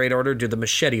films in a great order? Do the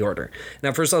machete order. And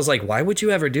at first I was like, why would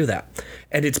you ever do that?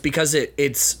 And it's because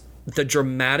it's the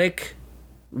dramatic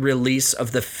release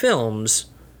of the films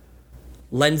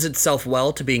lends itself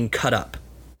well to being cut up.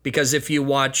 Because if you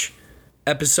watch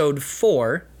episode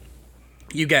 4,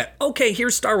 you get, okay,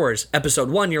 here's Star Wars. Episode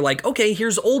 1, you're like, okay,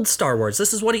 here's old Star Wars.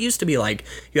 This is what it used to be like.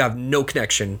 You have no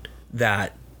connection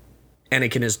that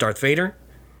Anakin is Darth Vader,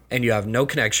 and you have no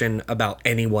connection about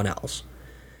anyone else.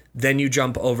 Then you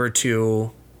jump over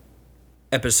to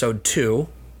episode 2,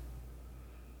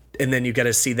 and then you get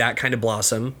to see that kind of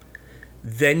blossom.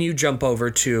 Then you jump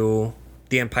over to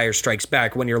The Empire Strikes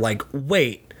Back when you're like,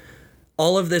 wait,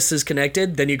 all of this is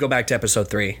connected? Then you go back to episode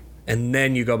 3, and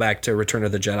then you go back to Return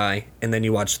of the Jedi, and then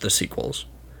you watch the sequels.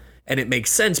 And it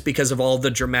makes sense because of all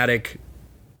the dramatic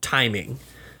timing.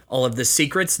 All of the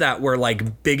secrets that were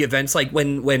like big events, like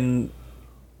when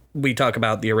we talk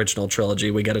about the original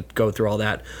trilogy, we got to go through all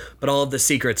that. But all of the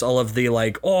secrets, all of the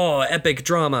like, epic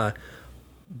drama,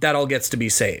 that all gets to be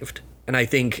saved. And I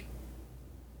think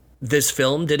this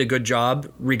film did a good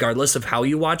job, regardless of how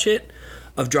you watch it,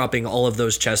 of dropping all of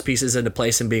those chess pieces into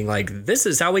place and being like, this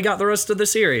is how we got the rest of the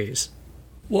series.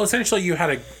 Well, essentially, you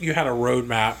had a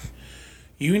roadmap.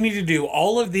 You need to do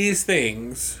all of these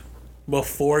things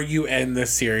before you end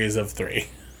this series of 3.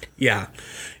 Yeah.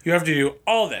 You have to do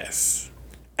all this.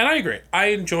 And I agree. I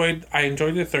enjoyed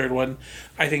the third one.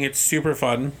 I think it's super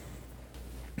fun.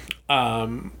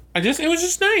 It was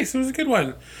just nice. It was a good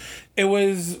one. It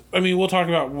was, I mean, we'll talk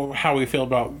about how we feel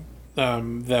about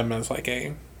them as like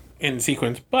in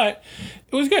sequence, but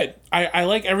it was good. I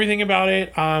like everything about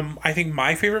it. I think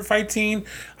my favorite fight scene,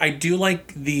 I do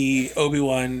like the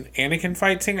Obi-Wan Anakin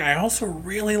fight scene. I also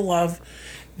really love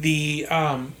the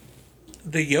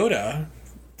Yoda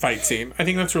fight scene. I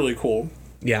think that's really cool.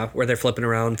 Yeah, where they're flipping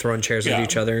around, throwing chairs at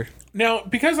each other. Now,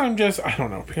 because I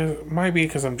don't know, because it might be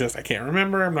because I can't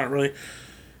remember. I'm not really.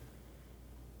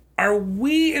 Are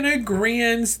we in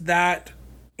agreement that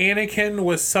Anakin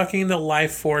was sucking the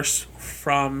life force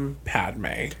from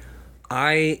Padme?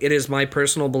 It is my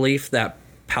personal belief that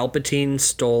Palpatine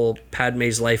stole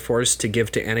Padme's life force to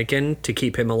give to Anakin to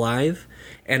keep him alive,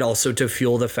 and also to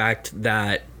fuel the fact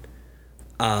that,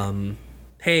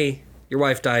 hey, your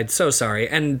wife died, so sorry.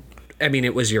 And, I mean,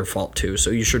 it was your fault too, so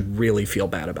you should really feel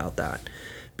bad about that.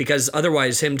 Because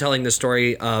otherwise, him telling the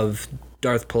story of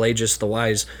Darth Plagueis the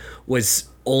Wise was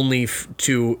only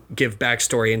to give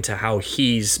backstory into how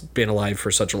he's been alive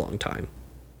for such a long time.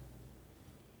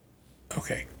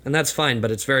 Okay. And that's fine,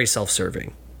 but it's very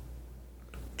self-serving.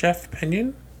 Jeff,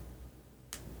 opinion?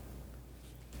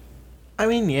 I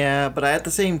mean, yeah, but at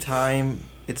the same time,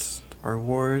 it's Star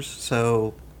Wars,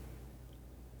 so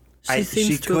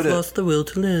She to have lost the will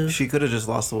to live. She could have just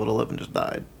lost the will to live and just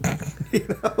died.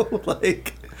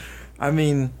 Like, I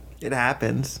mean, it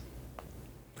happens.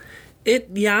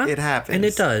 It happens, and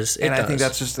it does. I think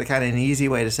that's just kind of an easy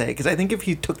way to say it, because I think if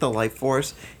he took the life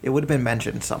force, it would have been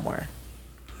mentioned somewhere.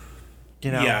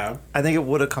 Yeah. I think it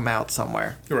would have come out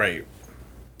somewhere. Right.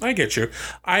 I get you.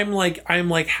 I'm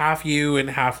like half you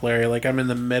and half Larry. Like, I'm in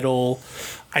the middle.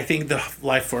 I think the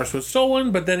life force was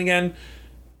stolen, but then again,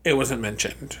 it wasn't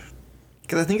mentioned.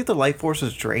 Because I think if the life force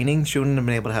was draining, she wouldn't have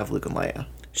been able to have Luke and Leia.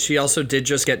 She also did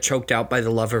just get choked out by the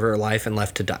love of her life and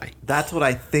left to die. That's what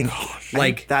I think.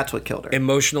 That's what killed her.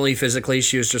 Emotionally, physically,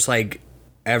 she was just like,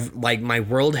 my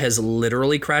world has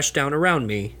literally crashed down around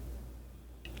me,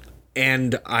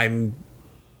 and I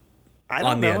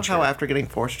don't know how after getting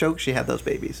force choked, she had those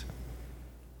babies.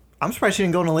 I'm surprised she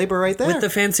didn't go into labor right there. With the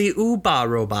fancy Uba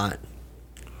robot.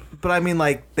 But I mean,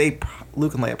 like,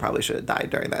 Luke and Leia probably should have died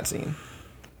during that scene.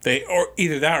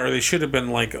 Either that, or they should have been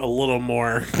like a little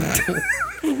more,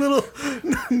 a little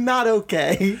not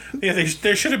okay. Yeah,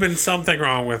 there should have been something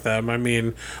wrong with them. I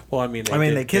mean,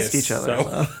 they kissed each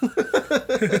other.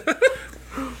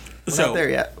 So not there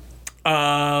yet.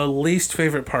 Least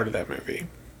favorite part of that movie.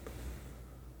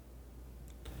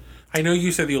 I know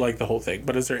you said you liked the whole thing,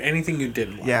 but is there anything you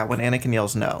didn't like? Yeah, when Anakin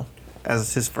yells no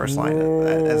as his first line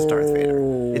as Darth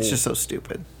Vader. It's just so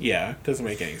stupid. Yeah, it doesn't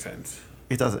make any sense.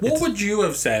 It doesn't. What would you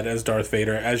have said as Darth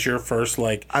Vader as your first,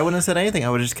 like... I wouldn't have said anything. I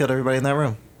would have just killed everybody in that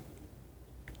room.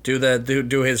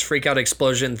 Do his freak out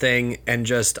explosion thing, and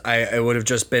just I would have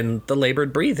just been the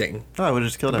labored breathing. No, I would have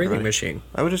just killed everybody. Breathing machine.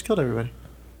 I would have just killed everybody.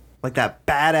 Like that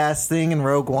badass thing in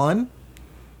Rogue One.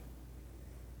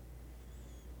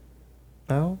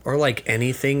 No? Or like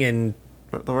anything in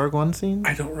the Rogue One scene?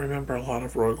 I don't remember a lot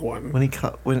of Rogue One.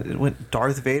 When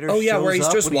Darth Vader where he's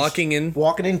up, just walking in,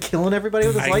 killing everybody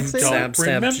with his lightsaber. I don't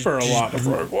remember a lot of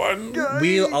Rogue One.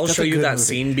 I'll show you that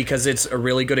scene because it's a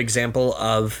really good example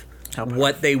of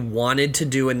what they wanted to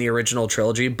do in the original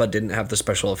trilogy but didn't have the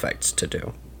special effects to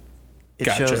do. It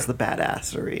shows the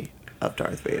badassery of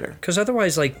Darth Vader. Because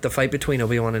otherwise, like, the fight between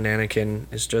Obi-Wan and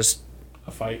Anakin is just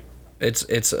a fight.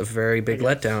 It's a very big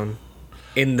letdown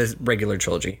in the regular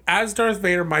trilogy. As Darth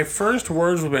Vader, my first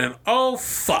words would have been, "Oh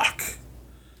fuck."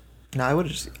 No, I would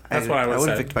have just. That's what I would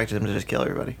have expected him to just kill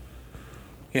everybody.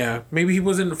 Yeah, maybe he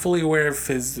wasn't fully aware of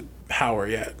his power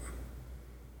yet.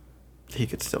 He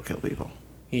could still kill people.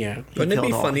 Yeah, wouldn't it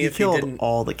be funny if he killed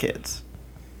all the kids?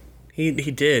 He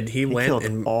did. He went killed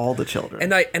and all the children.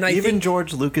 And I even think,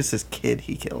 George Lucas's kid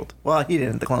he killed. Well, he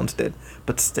didn't. The clones did,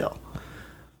 but still.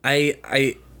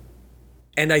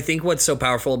 I think what's so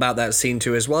powerful about that scene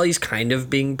too is while he's kind of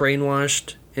being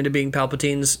brainwashed into being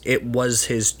Palpatine's, it was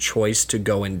his choice to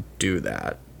go and do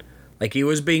that. Like, he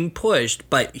was being pushed,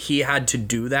 but he had to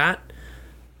do that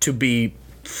to be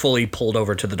fully pulled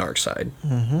over to the dark side.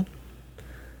 Mm-hmm.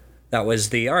 That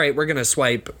was all right, we're going to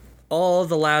swipe all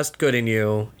the last good in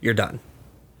you. You're done.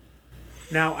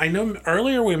 Now, I know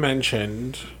earlier we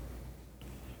mentioned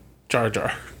Jar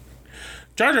Jar.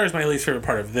 Jar Jar is my least favorite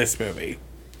part of this movie.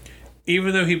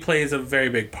 Even though he plays a very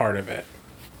big part of it.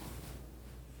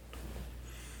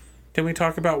 Did we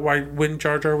talk about when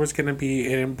Jar Jar was going to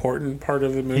be an important part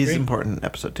of the movie? He's important in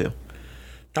episode 2.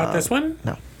 Not this one?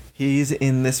 No. He's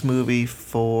in this movie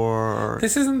for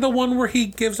This isn't the one where he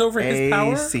gives over his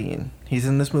power? a scene. He's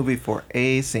in this movie for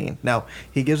a scene. No,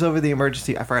 he gives over the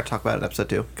emergency. I forgot to talk about it in episode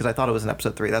 2 because I thought it was in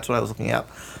episode 3. That's what I was looking at.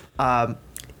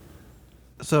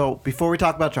 So before we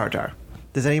talk about Jar Jar,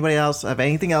 does anybody else have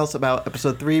anything else about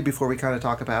episode 3 before we kind of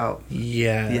talk about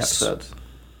Yes. the episodes?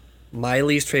 My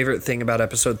least favorite thing about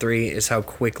episode 3 is how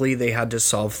quickly they had to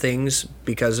solve things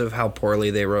because of how poorly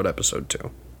they wrote episode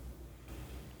 2.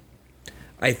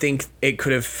 I think it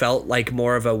could have felt like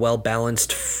more of a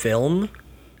well-balanced film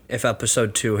if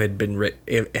episode 2 had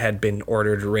been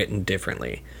ordered written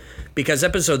differently. Because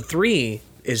episode 3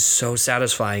 is so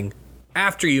satisfying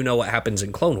after you know what happens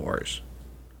in Clone Wars.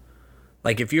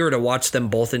 Like, if you were to watch them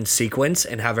both in sequence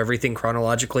and have everything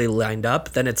chronologically lined up,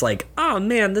 then it's like, oh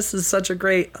man, this is such a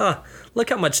great,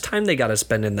 look how much time they got to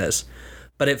spend in this.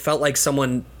 But it felt like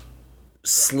someone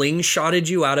slingshotted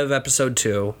you out of episode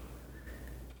 2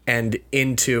 and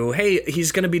into, hey,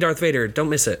 he's going to be Darth Vader. Don't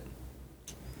miss it.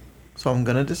 So I'm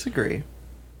going to disagree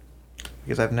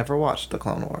because I've never watched the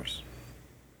Clone Wars.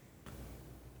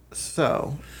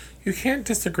 So You can't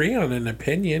disagree on an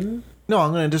opinion. no,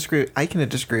 I'm going to disagree. I can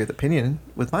disagree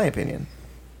with my opinion.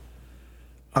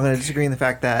 I'm going to disagree in the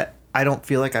fact that I don't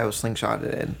feel like I was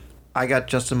slingshotted in. I got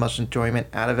just as much enjoyment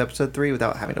out of episode 3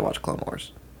 without having to watch Clone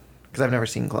Wars because I've never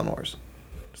seen Clone Wars.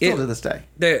 Still to this day.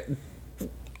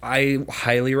 I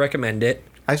highly recommend it.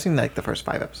 I've seen like the first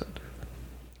 5 episodes.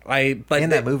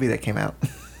 That movie that came out.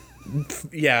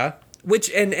 Yeah,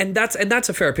 and that's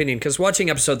a fair opinion because watching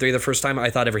episode 3 the first time, I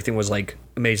thought everything was like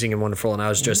amazing and wonderful, and I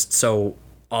was just so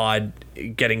odd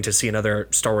getting to see another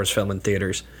Star Wars film in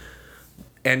theaters.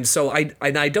 And so I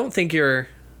don't think you're,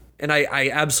 and I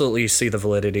absolutely see the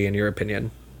validity in your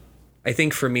opinion. I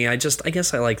think for me, I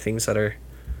guess I like things that are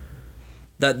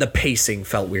the pacing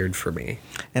felt weird for me.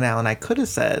 And Alan, I could have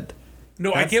said.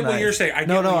 No, I get what you're saying. I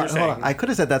get what you're saying. Hold on. I could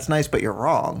have said that's nice, but you're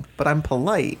wrong. But I'm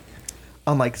polite,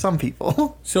 unlike some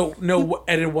people. So no,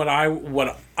 and what I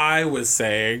was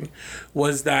saying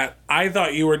was that I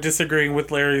thought you were disagreeing with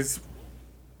Larry's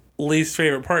least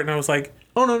favorite part, and I was like,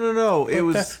 Oh no! It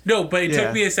was no, but it Yeah.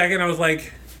 took me a second. I was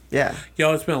like, yeah.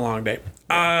 yo, it's been a long day.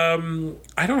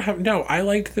 I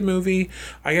liked the movie.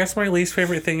 I guess my least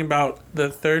favorite thing about the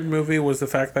third movie was the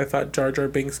fact that I thought Jar Jar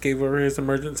Binks gave over his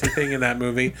emergency thing in that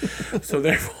movie. So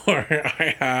therefore,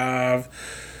 I have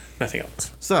nothing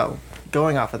else. So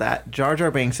going off of that, Jar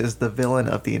Jar Binks is the villain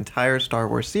of the entire Star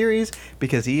Wars series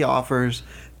because he offers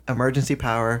emergency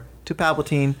power to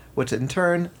Palpatine, which in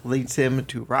turn leads him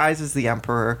to rise as the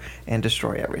Emperor and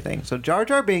destroy everything. So Jar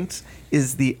Jar Binks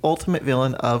is the ultimate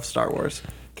villain of Star Wars.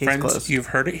 Case Friends, closed. you've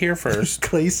heard it here first.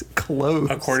 Case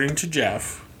closed. According to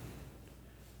Jeff,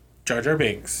 Jar Jar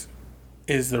Binks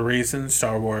is the reason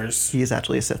Star Wars. He is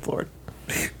actually a Sith Lord.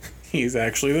 He's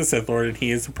actually the Sith Lord, and he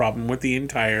is the problem with the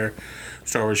entire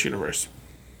Star Wars universe.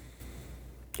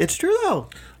 It's true though.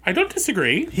 I don't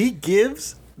disagree. He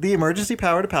gives the emergency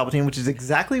power to Palpatine, which is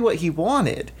exactly what he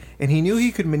wanted, and he knew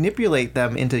he could manipulate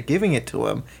them into giving it to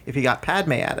him if he got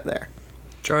Padme out of there.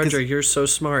 Jar Jar, you're so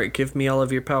smart. Give me all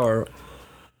of your power.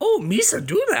 Oh, Misa,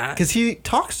 do that. Because he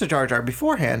talks to Jar Jar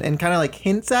beforehand and kind of like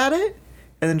hints at it,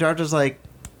 and then Jar Jar's like,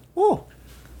 "Oh,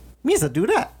 Misa, do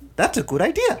that. That's a good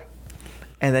idea,"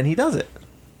 and then he does it.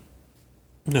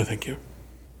 No, thank you.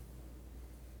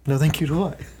 No, thank you to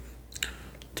what?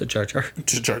 To Jar Jar.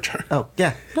 To Jar Jar. Oh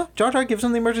yeah, no. Jar Jar gives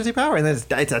him the emergency power, and then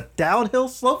it's a downhill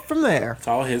slope from there. It's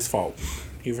all his fault.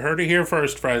 You've heard it here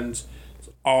first, friends. It's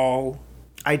all.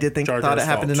 I did Jar thought it Jar's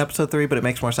happened fault. in episode 3, but it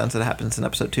makes more sense that it happens in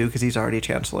episode 2 because he's already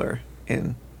Chancellor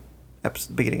in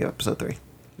beginning of episode 3.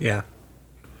 Yeah.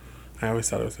 I always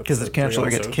thought it was Because the episode 3 Chancellor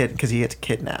also. because he gets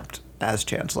kidnapped as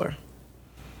Chancellor.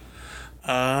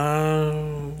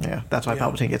 Oh. Yeah, that's why Yeah.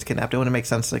 Palpatine gets kidnapped. It wouldn't make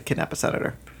sense to kidnap a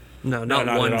senator. No, not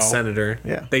not one at all. senator.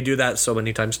 Yeah. They do that so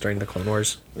many times during the Clone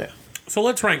Wars. Yeah. So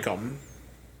let's rank them.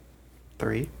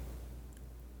 3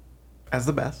 as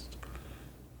the best.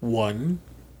 1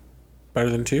 better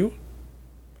than 2.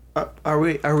 Are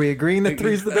we agreeing that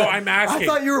 3's the No, best? I'm asking. I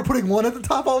thought you were putting 1 at the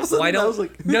top all of a sudden. Why and I don't- was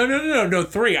like, No.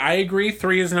 3. I agree.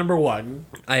 3 is number 1.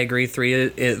 I agree. Three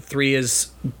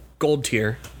is gold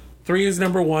tier. 3 is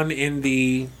number 1 in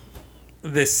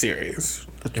this series.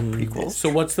 the prequels. So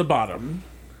what's the bottom?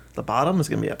 The bottom is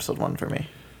going to be episode 1 for me.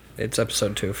 It's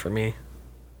episode 2 for me.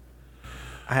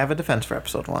 I have a defense for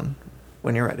episode 1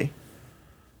 when you're ready.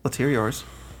 Let's hear yours.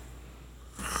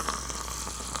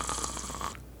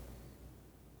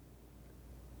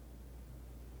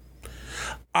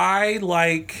 I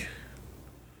like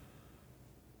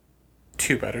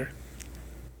 2 better.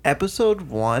 Episode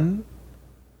 1,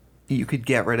 you could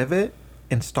get rid of it,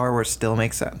 and Star Wars still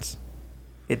makes sense.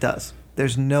 It does.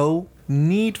 There's no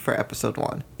need for episode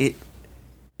 1.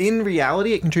 In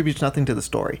reality, it contributes nothing to the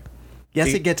story.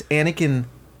 Yes, it gets Anakin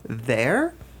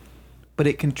there, but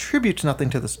it contributes nothing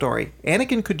to the story.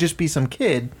 Anakin could just be some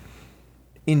kid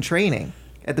in training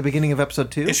at the beginning of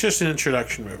episode 2. It's just an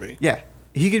introduction movie. Yeah.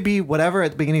 He could be whatever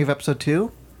at the beginning of episode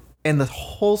 2, and the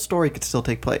whole story could still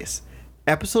take place.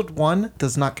 Episode 1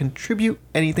 does not contribute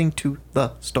anything to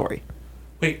the story.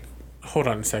 Wait, hold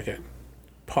on a second.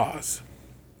 Pause.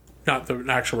 Not the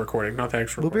actual recording, not the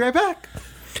actual We'll be recording.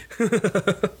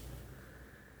 right back.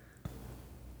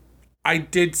 I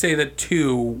did say that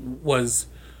 2 was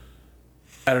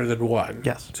better than 1.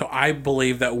 Yes. So I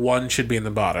believe that 1 should be in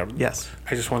the bottom. Yes.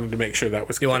 I just wanted to make sure that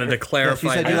was You clear. wanted to Yes, clarify.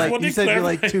 you said you I like, wanted you to said you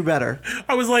clarify. like 2 better.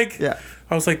 I was like, Yeah.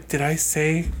 did I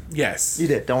say yes? You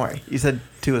did, don't worry. You said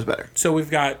 2 is better. So we've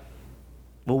got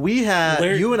Well, we have,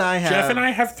 you and I have. Jeff and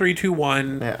I have 3, 2,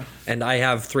 1. Yeah. And I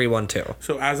have 312.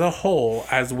 So as a whole,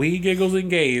 as we giggles and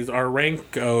gaze, our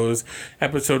rank goes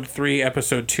episode 3,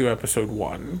 episode 2, episode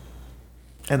 1.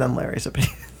 And then Larry's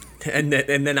opinion. And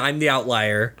then I'm the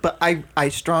outlier. But I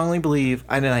strongly believe,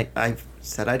 and I've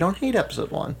said I don't hate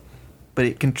episode 1, but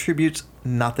it contributes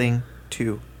nothing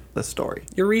to the story.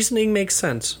 Your reasoning makes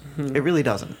sense. It really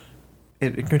doesn't.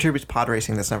 It contributes pod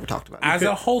racing that's never talked about. As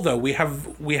a whole, though, we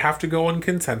have to go on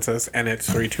consensus, and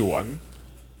it's 3, 2, 1.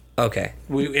 Okay.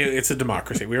 It's a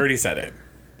democracy. We already said it.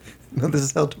 No, this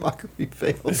is how democracy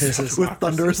fails. This is with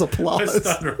thunderous applause. With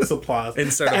thunderous applause.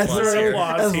 Insert As applause Larry, here.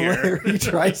 Applause as here. Larry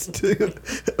tries to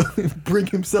bring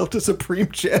himself to Supreme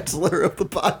Chancellor of the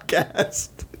podcast.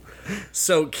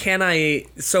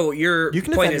 So your You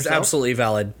can point defend is yourself. absolutely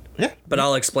valid. Yeah. But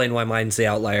I'll explain why mine's the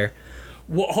outlier.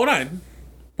 Well, hold on.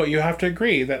 But you have to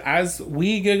agree that as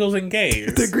we giggles and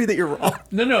gaze... To agree that you're wrong.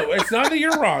 No, it's not that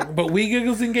you're wrong, but we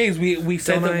giggles and gaze, we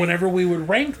said Don't that I? whenever we would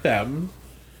rank them,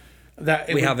 that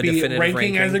it We would have a be definitive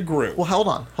ranking as a ranking. group. Well, hold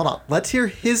on. Let's hear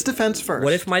his defense first.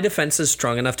 What if my defense is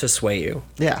strong enough to sway you?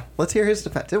 Yeah, let's hear his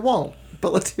defense. It won't,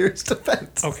 but let's hear his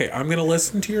defense. Okay, I'm going to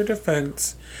listen to your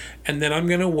defense, and then I'm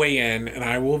going to weigh in, and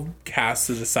I will cast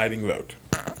the deciding vote.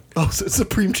 Oh, so it's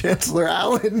Supreme Chancellor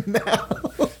Allen now.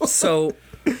 So,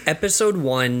 episode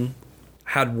 1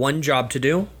 had one job to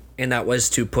do, and that was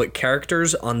to put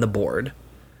characters on the board.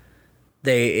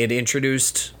 It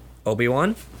introduced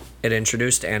Obi-Wan, it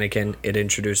introduced Anakin, it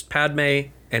introduced Padme,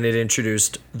 and it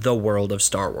introduced the world of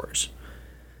Star Wars.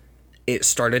 It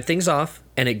started things off,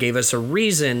 and it gave us a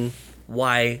reason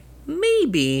why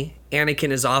maybe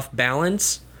Anakin is off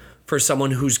balance for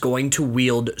someone who's going to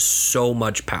wield so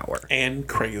much power. And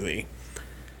crazy.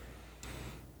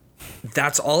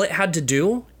 That's all it had to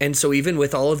do, and so even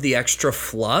with all of the extra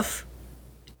fluff,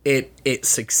 it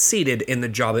succeeded in the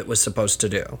job it was supposed to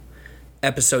do.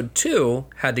 Episode 2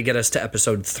 had to get us to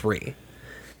episode 3.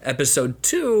 Episode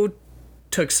 2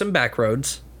 took some back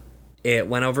roads. It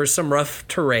went over some rough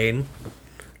terrain.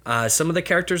 Some of the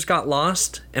characters got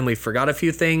lost, and we forgot a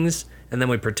few things, and then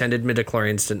we pretended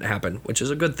midichlorians didn't happen, which is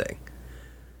a good thing.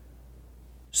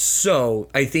 So,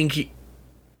 I think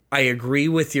I agree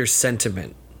with your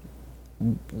sentiment.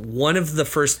 One of the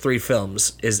first 3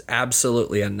 films is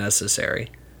absolutely unnecessary.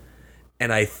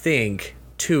 And I think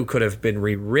 2 could have been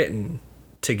rewritten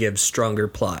to give stronger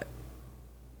plot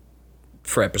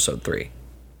for episode 3.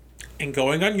 And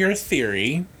going on your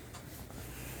theory,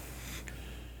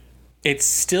 it's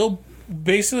still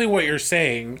basically what you're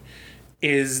saying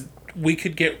is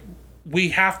we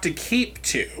have to keep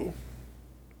 2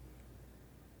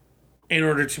 in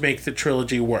order to make the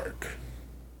trilogy work.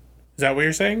 Is that what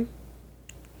you're saying?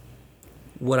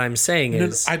 What I'm saying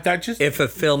is, if a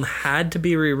film had to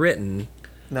be rewritten,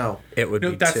 No. it would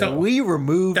No, be that's 2. not- We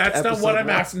removed That's not episode what I'm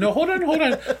 1. asking. No, hold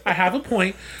on. I have a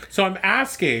point. So I'm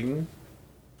asking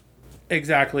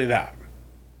exactly that.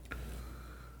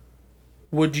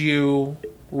 Would you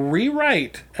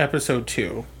rewrite episode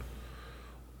 2?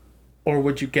 Or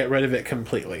would you get rid of it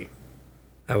completely?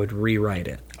 I would rewrite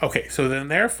it. Okay, so then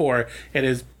therefore it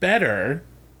is better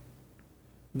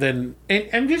than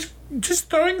and just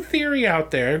throwing theory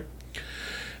out there.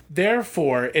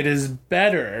 Therefore, it is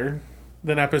better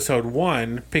than episode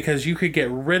 1 because you could get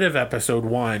rid of episode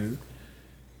 1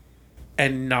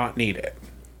 and not need it.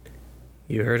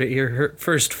 You heard it here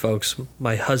first, folks.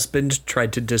 My husband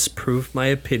tried to disprove my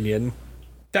opinion.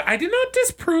 I did not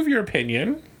disprove your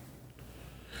opinion.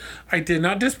 I did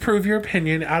not disprove your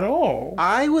opinion at all.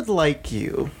 I would like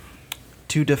you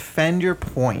to defend your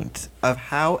point of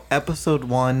how episode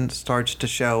 1 starts to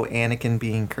show Anakin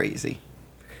being crazy.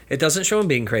 It doesn't show him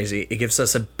being crazy. It gives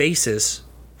us a basis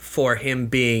for him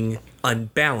being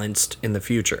unbalanced in the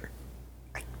future.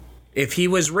 If he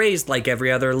was raised like every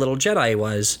other little Jedi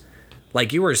was,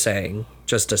 like you were saying,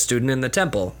 just a student in the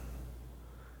temple,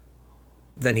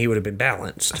 then he would have been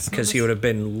balanced because he would have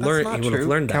been learned. He would have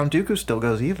learned that. Count Dooku still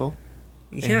goes evil.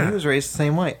 And Yeah, he was raised the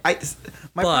same way.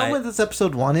 My problem with this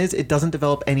episode 1 is it doesn't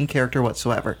develop any character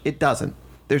whatsoever. It doesn't.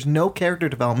 There's no character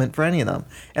development for any of them.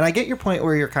 And I get your point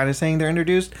where you're kind of saying they're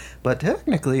introduced, but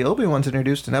technically Obi-Wan's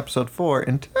introduced in episode 4,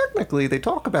 and technically they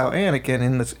talk about Anakin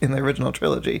in the original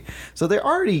trilogy. So they're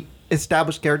already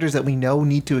established characters that we know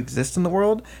need to exist in the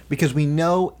world because we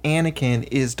know Anakin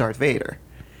is Darth Vader.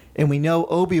 And we know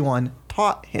Obi-Wan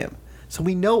taught him. So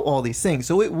we know all these things.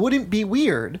 So it wouldn't be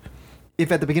weird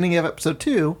if at the beginning of episode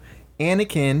 2,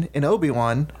 Anakin and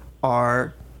Obi-Wan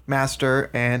are Master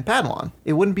and Padawan.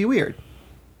 It wouldn't be weird.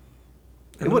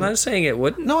 I'm not saying it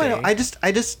wouldn't. No, be. I know.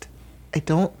 I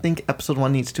don't think episode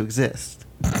 1 needs to exist.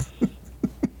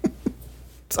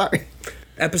 Sorry.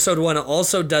 Episode 1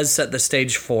 also does set the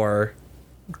stage for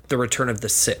the return of the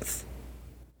Sith.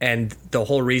 And the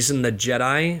whole reason the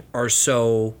Jedi are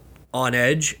so on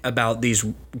edge about these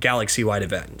galaxy-wide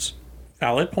events.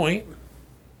 Valid point.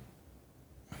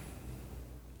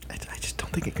 I just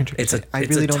don't think it contributes.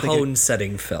 It's a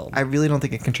tone-setting film. I really don't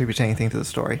think it contributes anything to the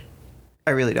story.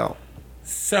 I really don't.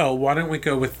 So why don't we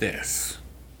go with this?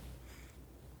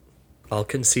 I'll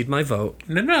concede my vote.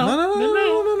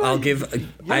 No. I'll give.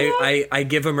 I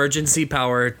give emergency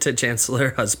power to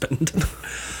Chancellor Husband.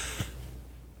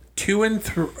 2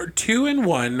 and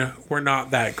 1 were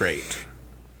not that great.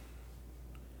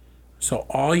 So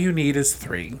all you need is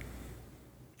 3.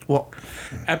 Well,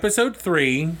 Episode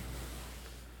 3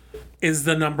 is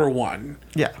the number 1.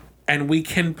 yeah. And we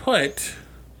can put,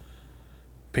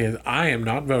 because I am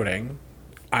not voting,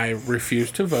 I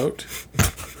refuse to vote.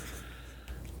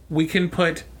 We can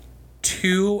put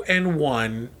 2 and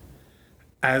 1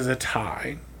 as a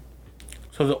tie.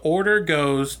 So the order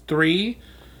goes 3,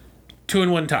 2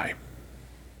 and 1 tie.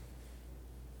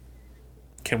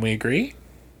 Can we agree?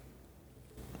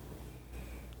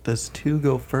 Does 2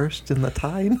 go first in the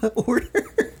tie in the order?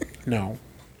 No.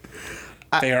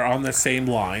 They are on the same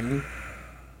line.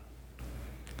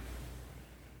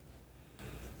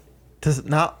 Does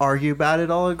not argue about it,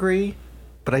 I'll agree.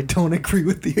 But I don't agree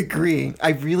with the agreeing. I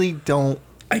really don't.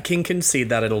 I can concede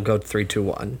that it'll go 3, 2,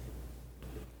 1.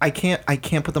 I can't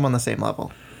put them on the same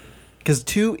level. Because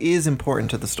 2 is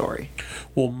important to the story.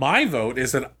 Well, my vote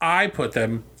is that I put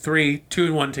them 3, 2,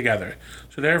 and 1 together.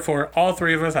 So therefore, all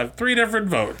 3 of us have 3 different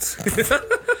votes.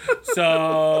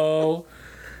 So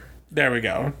there we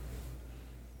go.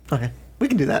 Okay. We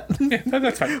can do that. Yeah,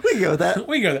 that's fine. We can go with that.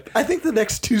 We go. I think the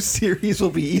next 2 series will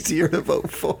be easier to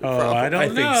vote for. Oh, I don't I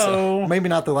think know. Maybe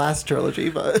not the last trilogy,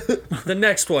 but The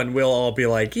next one, we'll all be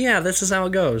like, yeah, this is how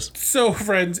it goes. So,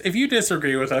 friends, if you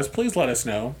disagree with us, please let us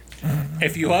know.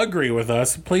 If you agree with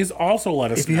us, please also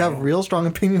let us know. if you have real strong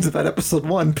opinions about episode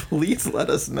 1, please let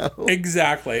us know.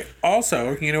 Exactly.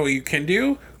 Also, you know what you can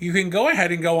do? You can go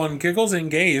ahead and go on Giggles and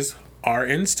Gaze, our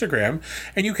Instagram,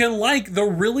 and you can like the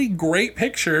really great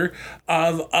picture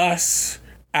of us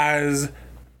as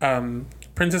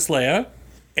Princess Leia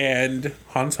and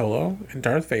Han Solo and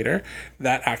Darth Vader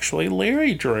that actually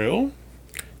Larry drew.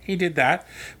 He did that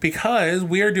because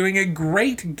we are doing a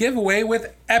great giveaway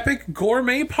with Epic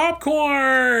Gourmet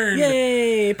Popcorn.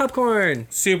 Yay, popcorn.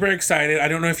 Super excited. I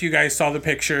don't know if you guys saw the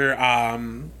picture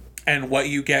and what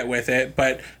you get with it,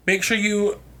 but make sure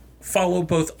you follow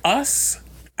both us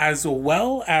as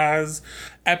well as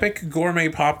Epic Gourmet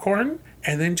Popcorn,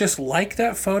 and then just like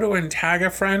that photo and tag a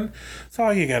friend. That's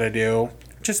all you gotta do.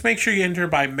 Just make sure you enter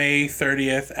by May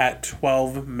 30th at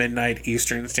 12 midnight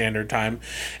Eastern Standard Time,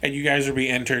 and you guys will be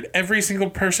entered. Every single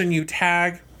person you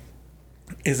tag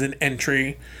is an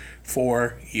entry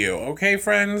for you. Okay,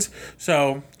 friends?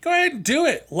 So go ahead and do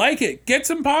it. Like it. Get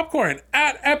some popcorn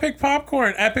at Epic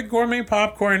Popcorn, Epic Gourmet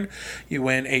Popcorn. You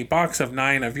win a box of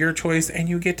 9 of your choice, and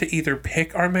you get to either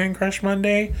pick our Man Crush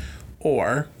Monday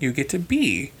or you get to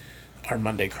be our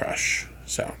Monday Crush.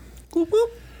 So, Whoop,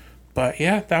 whoop. but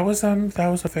yeah, that was a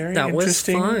very That was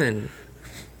interesting fun.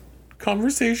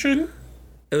 conversation.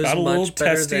 It was Got a little much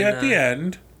better testy than, at the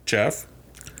end, Jeff.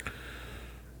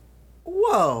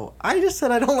 Whoa. I just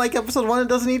said I don't like episode 1. It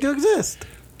doesn't need to exist.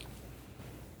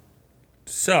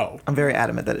 So, I'm very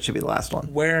adamant that it should be the last one.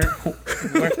 where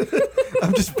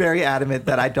I'm just very adamant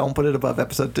that I don't put it above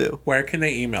episode 2. where can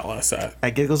they email us at?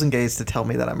 At Giggles and Gaze to tell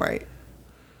me that I'm right.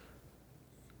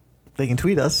 They can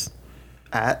tweet us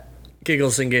at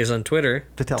Giggles and Gaze on Twitter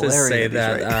To tell Larry say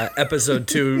that he's that right. episode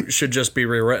 2 should just be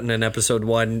rewritten and episode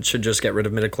 1 should just get rid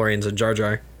of midichlorians and Jar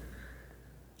Jar.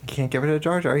 You can't get rid of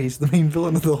Jar Jar. He's the main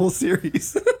villain of the whole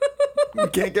series. You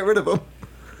can't get rid of him.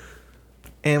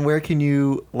 And where can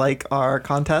you like our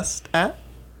contest at?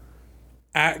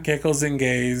 At Giggles and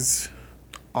Gaze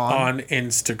on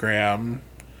Instagram.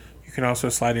 You can also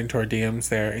slide into our DMs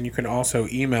there, and you can also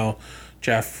email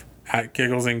Jeff at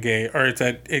gigglesandgaze, or it's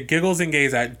at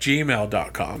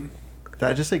gigglesandgaze@gmail.com. Did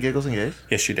I just say Giggles and Gaze?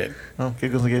 Yes, you did. Oh,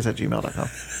 gigglesandgaze@gmail.com.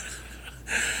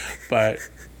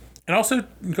 And also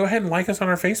go ahead and like us on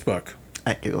our Facebook,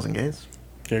 At Giggles and Gaze.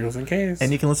 Giggles and Gaze.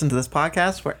 And you can listen to this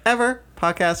podcast wherever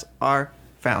podcasts are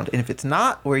found. And if it's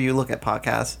not where you look at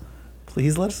podcasts,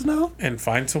 please let us know. And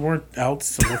find somewhere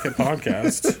else to look at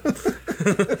podcasts.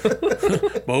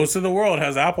 Most of the world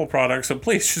has Apple products, so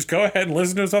please just go ahead and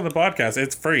listen to us on the podcast.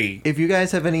 It's free. If you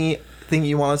guys have anything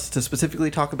you want us to specifically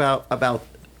talk about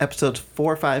episodes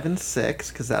 4, 5, and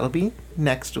 6, because that'll be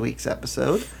next week's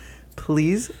episode,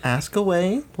 please ask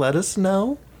away. Let us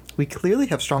know. We clearly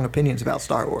have strong opinions about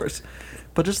Star Wars,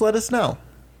 but just let us know.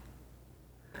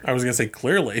 I was going to say,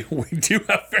 clearly, we do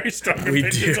have very strong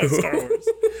opinions on Star Wars.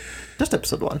 Just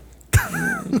episode 1.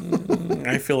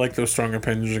 I feel like those strong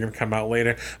opinions are going to come out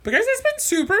later. But guys, it's been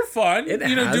super fun. It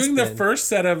doing has the been. first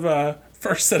set of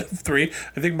 3.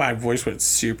 I think my voice went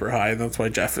super high, and that's why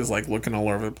Jeff is like looking all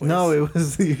over the place. No, it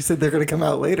was, you said they're going to come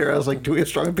out later. I was like, do we have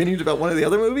strong opinions about one of the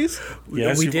other movies?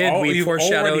 Yes, we did. We you've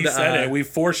foreshadowed, already said it. We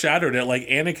foreshadowed it, like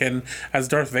Anakin as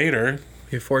Darth Vader.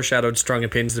 We foreshadowed strong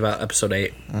opinions about episode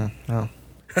 8. Oh.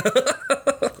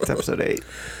 It's episode 8.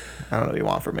 I don't know what you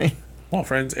want from me. Well,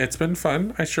 friends, it's been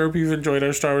fun. I sure hope you've enjoyed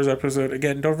our Star Wars episode.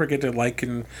 Again, don't forget to like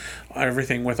and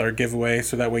everything with our giveaway,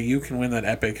 so that way you can win that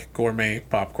epic gourmet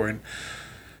popcorn.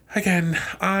 Again,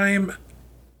 I'm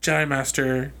Jedi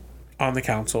Master on the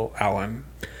Council, Alan.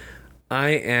 I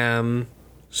am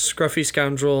Scruffy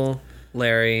Scoundrel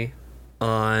Larry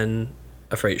on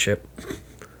a freight ship.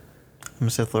 I'm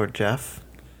Sith Lord Jeff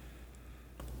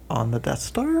on the Death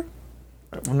Star?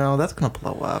 No, that's going to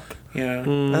blow up. Yeah.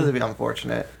 That would be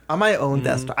unfortunate. On my own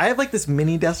Death Star. I have like this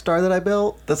mini Death Star that I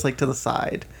built that's like to the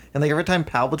side. And like every time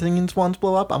Palpatine's ones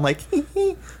blow up, I'm like,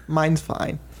 mine's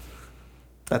fine.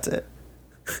 That's it.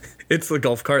 It's the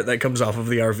golf cart that comes off of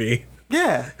the RV.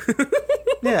 Yeah.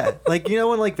 Yeah. Like, you know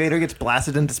when like Vader gets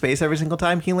blasted into space every single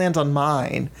time? He lands on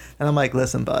mine. And I'm like,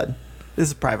 listen, bud, this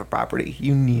is private property.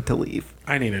 You need to leave.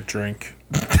 I need a drink.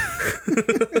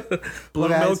 Blue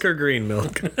milk or green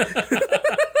milk?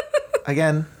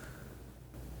 Again,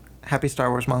 happy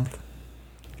Star Wars month.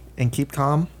 And keep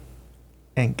calm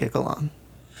and giggle on.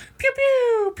 Pew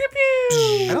pew pew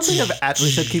pew. I don't think I've actually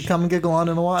said keep calm and giggle on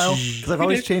in a while. Because I've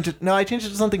always changed it. No, I changed it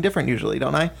to something different usually,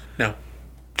 don't I? No.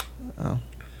 Oh.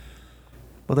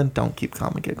 Well, then don't keep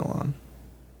calm and giggle on.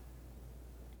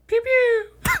 Pew pew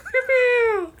pew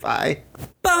pew. Bye.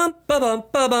 Bum ba bum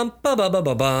ba bum ba ba ba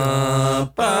ba ba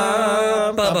ba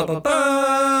ba ba ba ba ba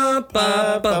ba ba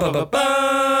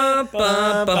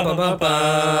ba ba ba ba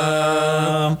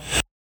ba.